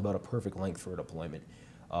thought was about a perfect length for a deployment,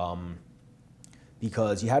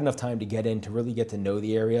 because you had enough time to get in, to really get to know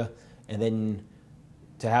the area, and then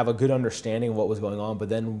to have a good understanding of what was going on, but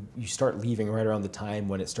then you start leaving right around the time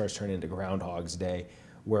when it starts turning into Groundhog's Day.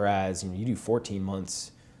 Whereas, you do 14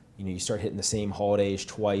 months, you start hitting the same holidays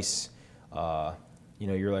twice.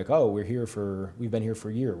 You're like, oh, we've been here for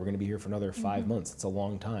a year. We're going to be here for another 5 months. It's a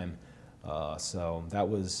long time. So that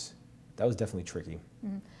was definitely tricky.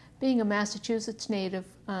 Being a Massachusetts native,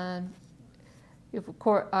 of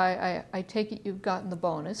course, I take it you've gotten the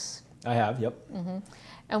bonus. I have, yep.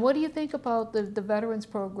 And what do you think about the veterans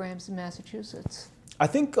programs in Massachusetts? I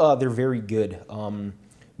think they're very good.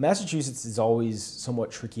 Massachusetts is always somewhat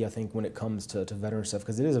tricky, I think, when it comes to veteran stuff,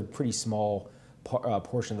 because it is a pretty small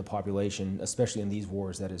portion of the population, especially in these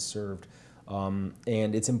wars, that is served. And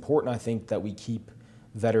it's important, I think, that we keep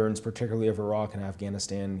veterans, particularly of Iraq and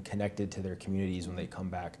Afghanistan, connected to their communities when they come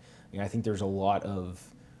back. I think there's a lot of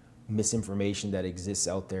misinformation that exists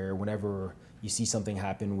out there whenever you see something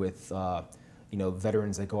happen with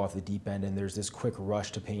veterans that go off the deep end, and there's this quick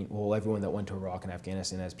rush to paint, well, everyone that went to Iraq and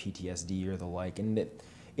Afghanistan has PTSD or the like. And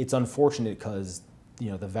it's unfortunate because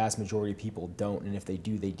the vast majority of people don't, and if they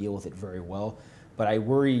do, they deal with it very well. But I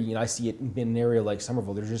worry, I see it in an area like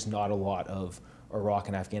Somerville, there's just not a lot of Iraq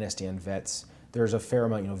and Afghanistan vets. There's a fair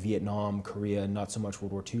amount, Vietnam, Korea, not so much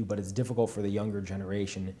World War II, but it's difficult for the younger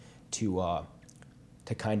generation to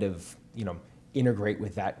kind of, integrate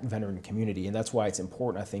with that veteran community. And that's why it's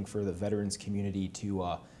important, I think, for the veterans community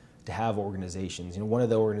to have organizations. One of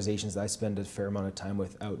the organizations that I spend a fair amount of time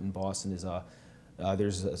with out in Boston is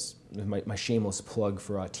my shameless plug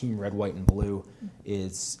for Team Red, White, and Blue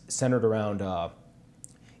is centered around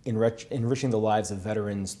enriching the lives of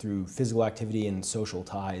veterans through physical activity and social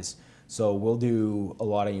ties. So we'll do a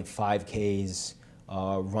lot of 5Ks,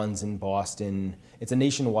 runs in Boston. It's a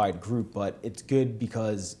nationwide group, but it's good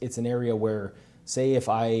because it's an area where, say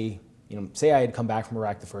I had come back from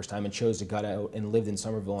Iraq the first time and chose to gut out and lived in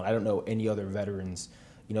Somerville, and I don't know any other veterans.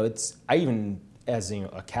 I even, as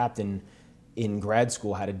a captain in grad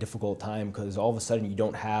school, had a difficult time because all of a sudden you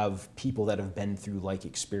don't have people that have been through like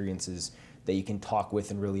experiences that you can talk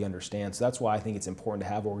with and really understand. So that's why I think it's important to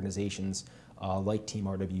have organizations like Team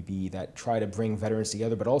RWB that try to bring veterans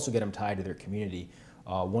together, but also get them tied to their community.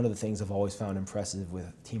 One of the things I've always found impressive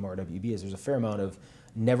with Team RWB is there's a fair amount of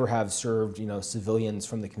never have served, civilians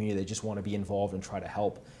from the community that just want to be involved and try to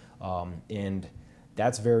help. And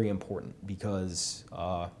that's very important because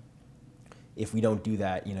if we don't do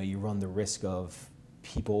that, you run the risk of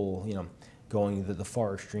people, going to the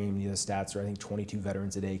far extreme. The stats are, I think, 22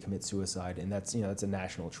 veterans a day commit suicide, and that's, that's a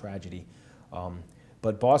national tragedy.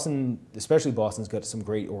 But Boston, especially Boston's got some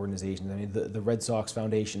great organizations. I mean, the Red Sox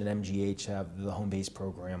Foundation and MGH have the Home Base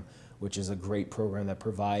Program, which is a great program that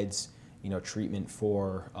provides, treatment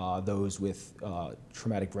for those with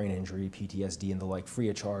traumatic brain injury, PTSD, and the like, free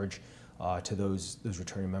of charge to those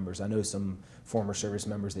returning members. I know some former service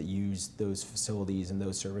members that use those facilities and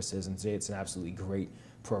those services, and say it's an absolutely great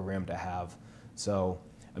program to have. So,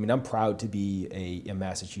 I mean, I'm proud to be a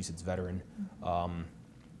Massachusetts veteran.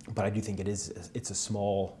 But I do think it's a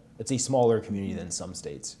smaller community than some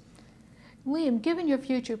states. Liam, given your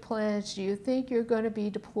future plans, do you think you're going to be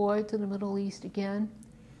deployed to the Middle East again?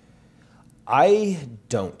 I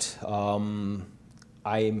don't.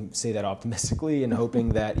 I say that optimistically and hoping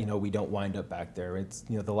that we don't wind up back there. It's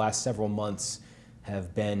the last several months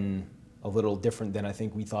have been a little different than I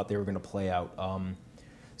think we thought they were going to play out.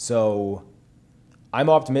 So I'm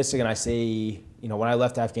optimistic, and I say, when I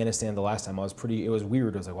left Afghanistan the last time, it was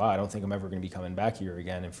weird. I was like, wow, I don't think I'm ever going to be coming back here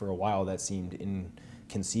again. And for a while, that seemed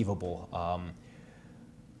inconceivable.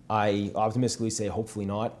 I optimistically say, hopefully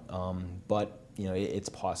not, but it's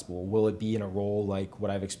possible. Will it be in a role like what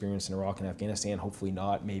I've experienced in Iraq and Afghanistan? Hopefully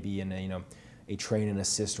not. Maybe in a train and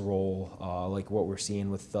assist role, like what we're seeing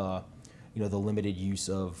with the limited use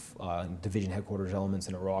of division headquarters elements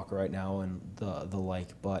in Iraq right now and the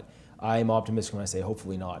like. But I'm optimistic when I say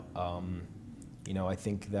hopefully not. I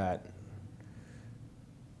think that,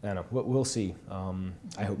 I don't know, we'll see.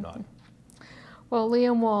 I hope not. Well,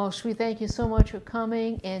 Liam Walsh, we thank you so much for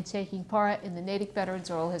coming and taking part in the Natick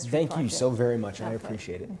Veterans Oral History Project. Thank you so very much. I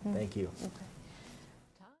appreciate it. Thank you. Okay.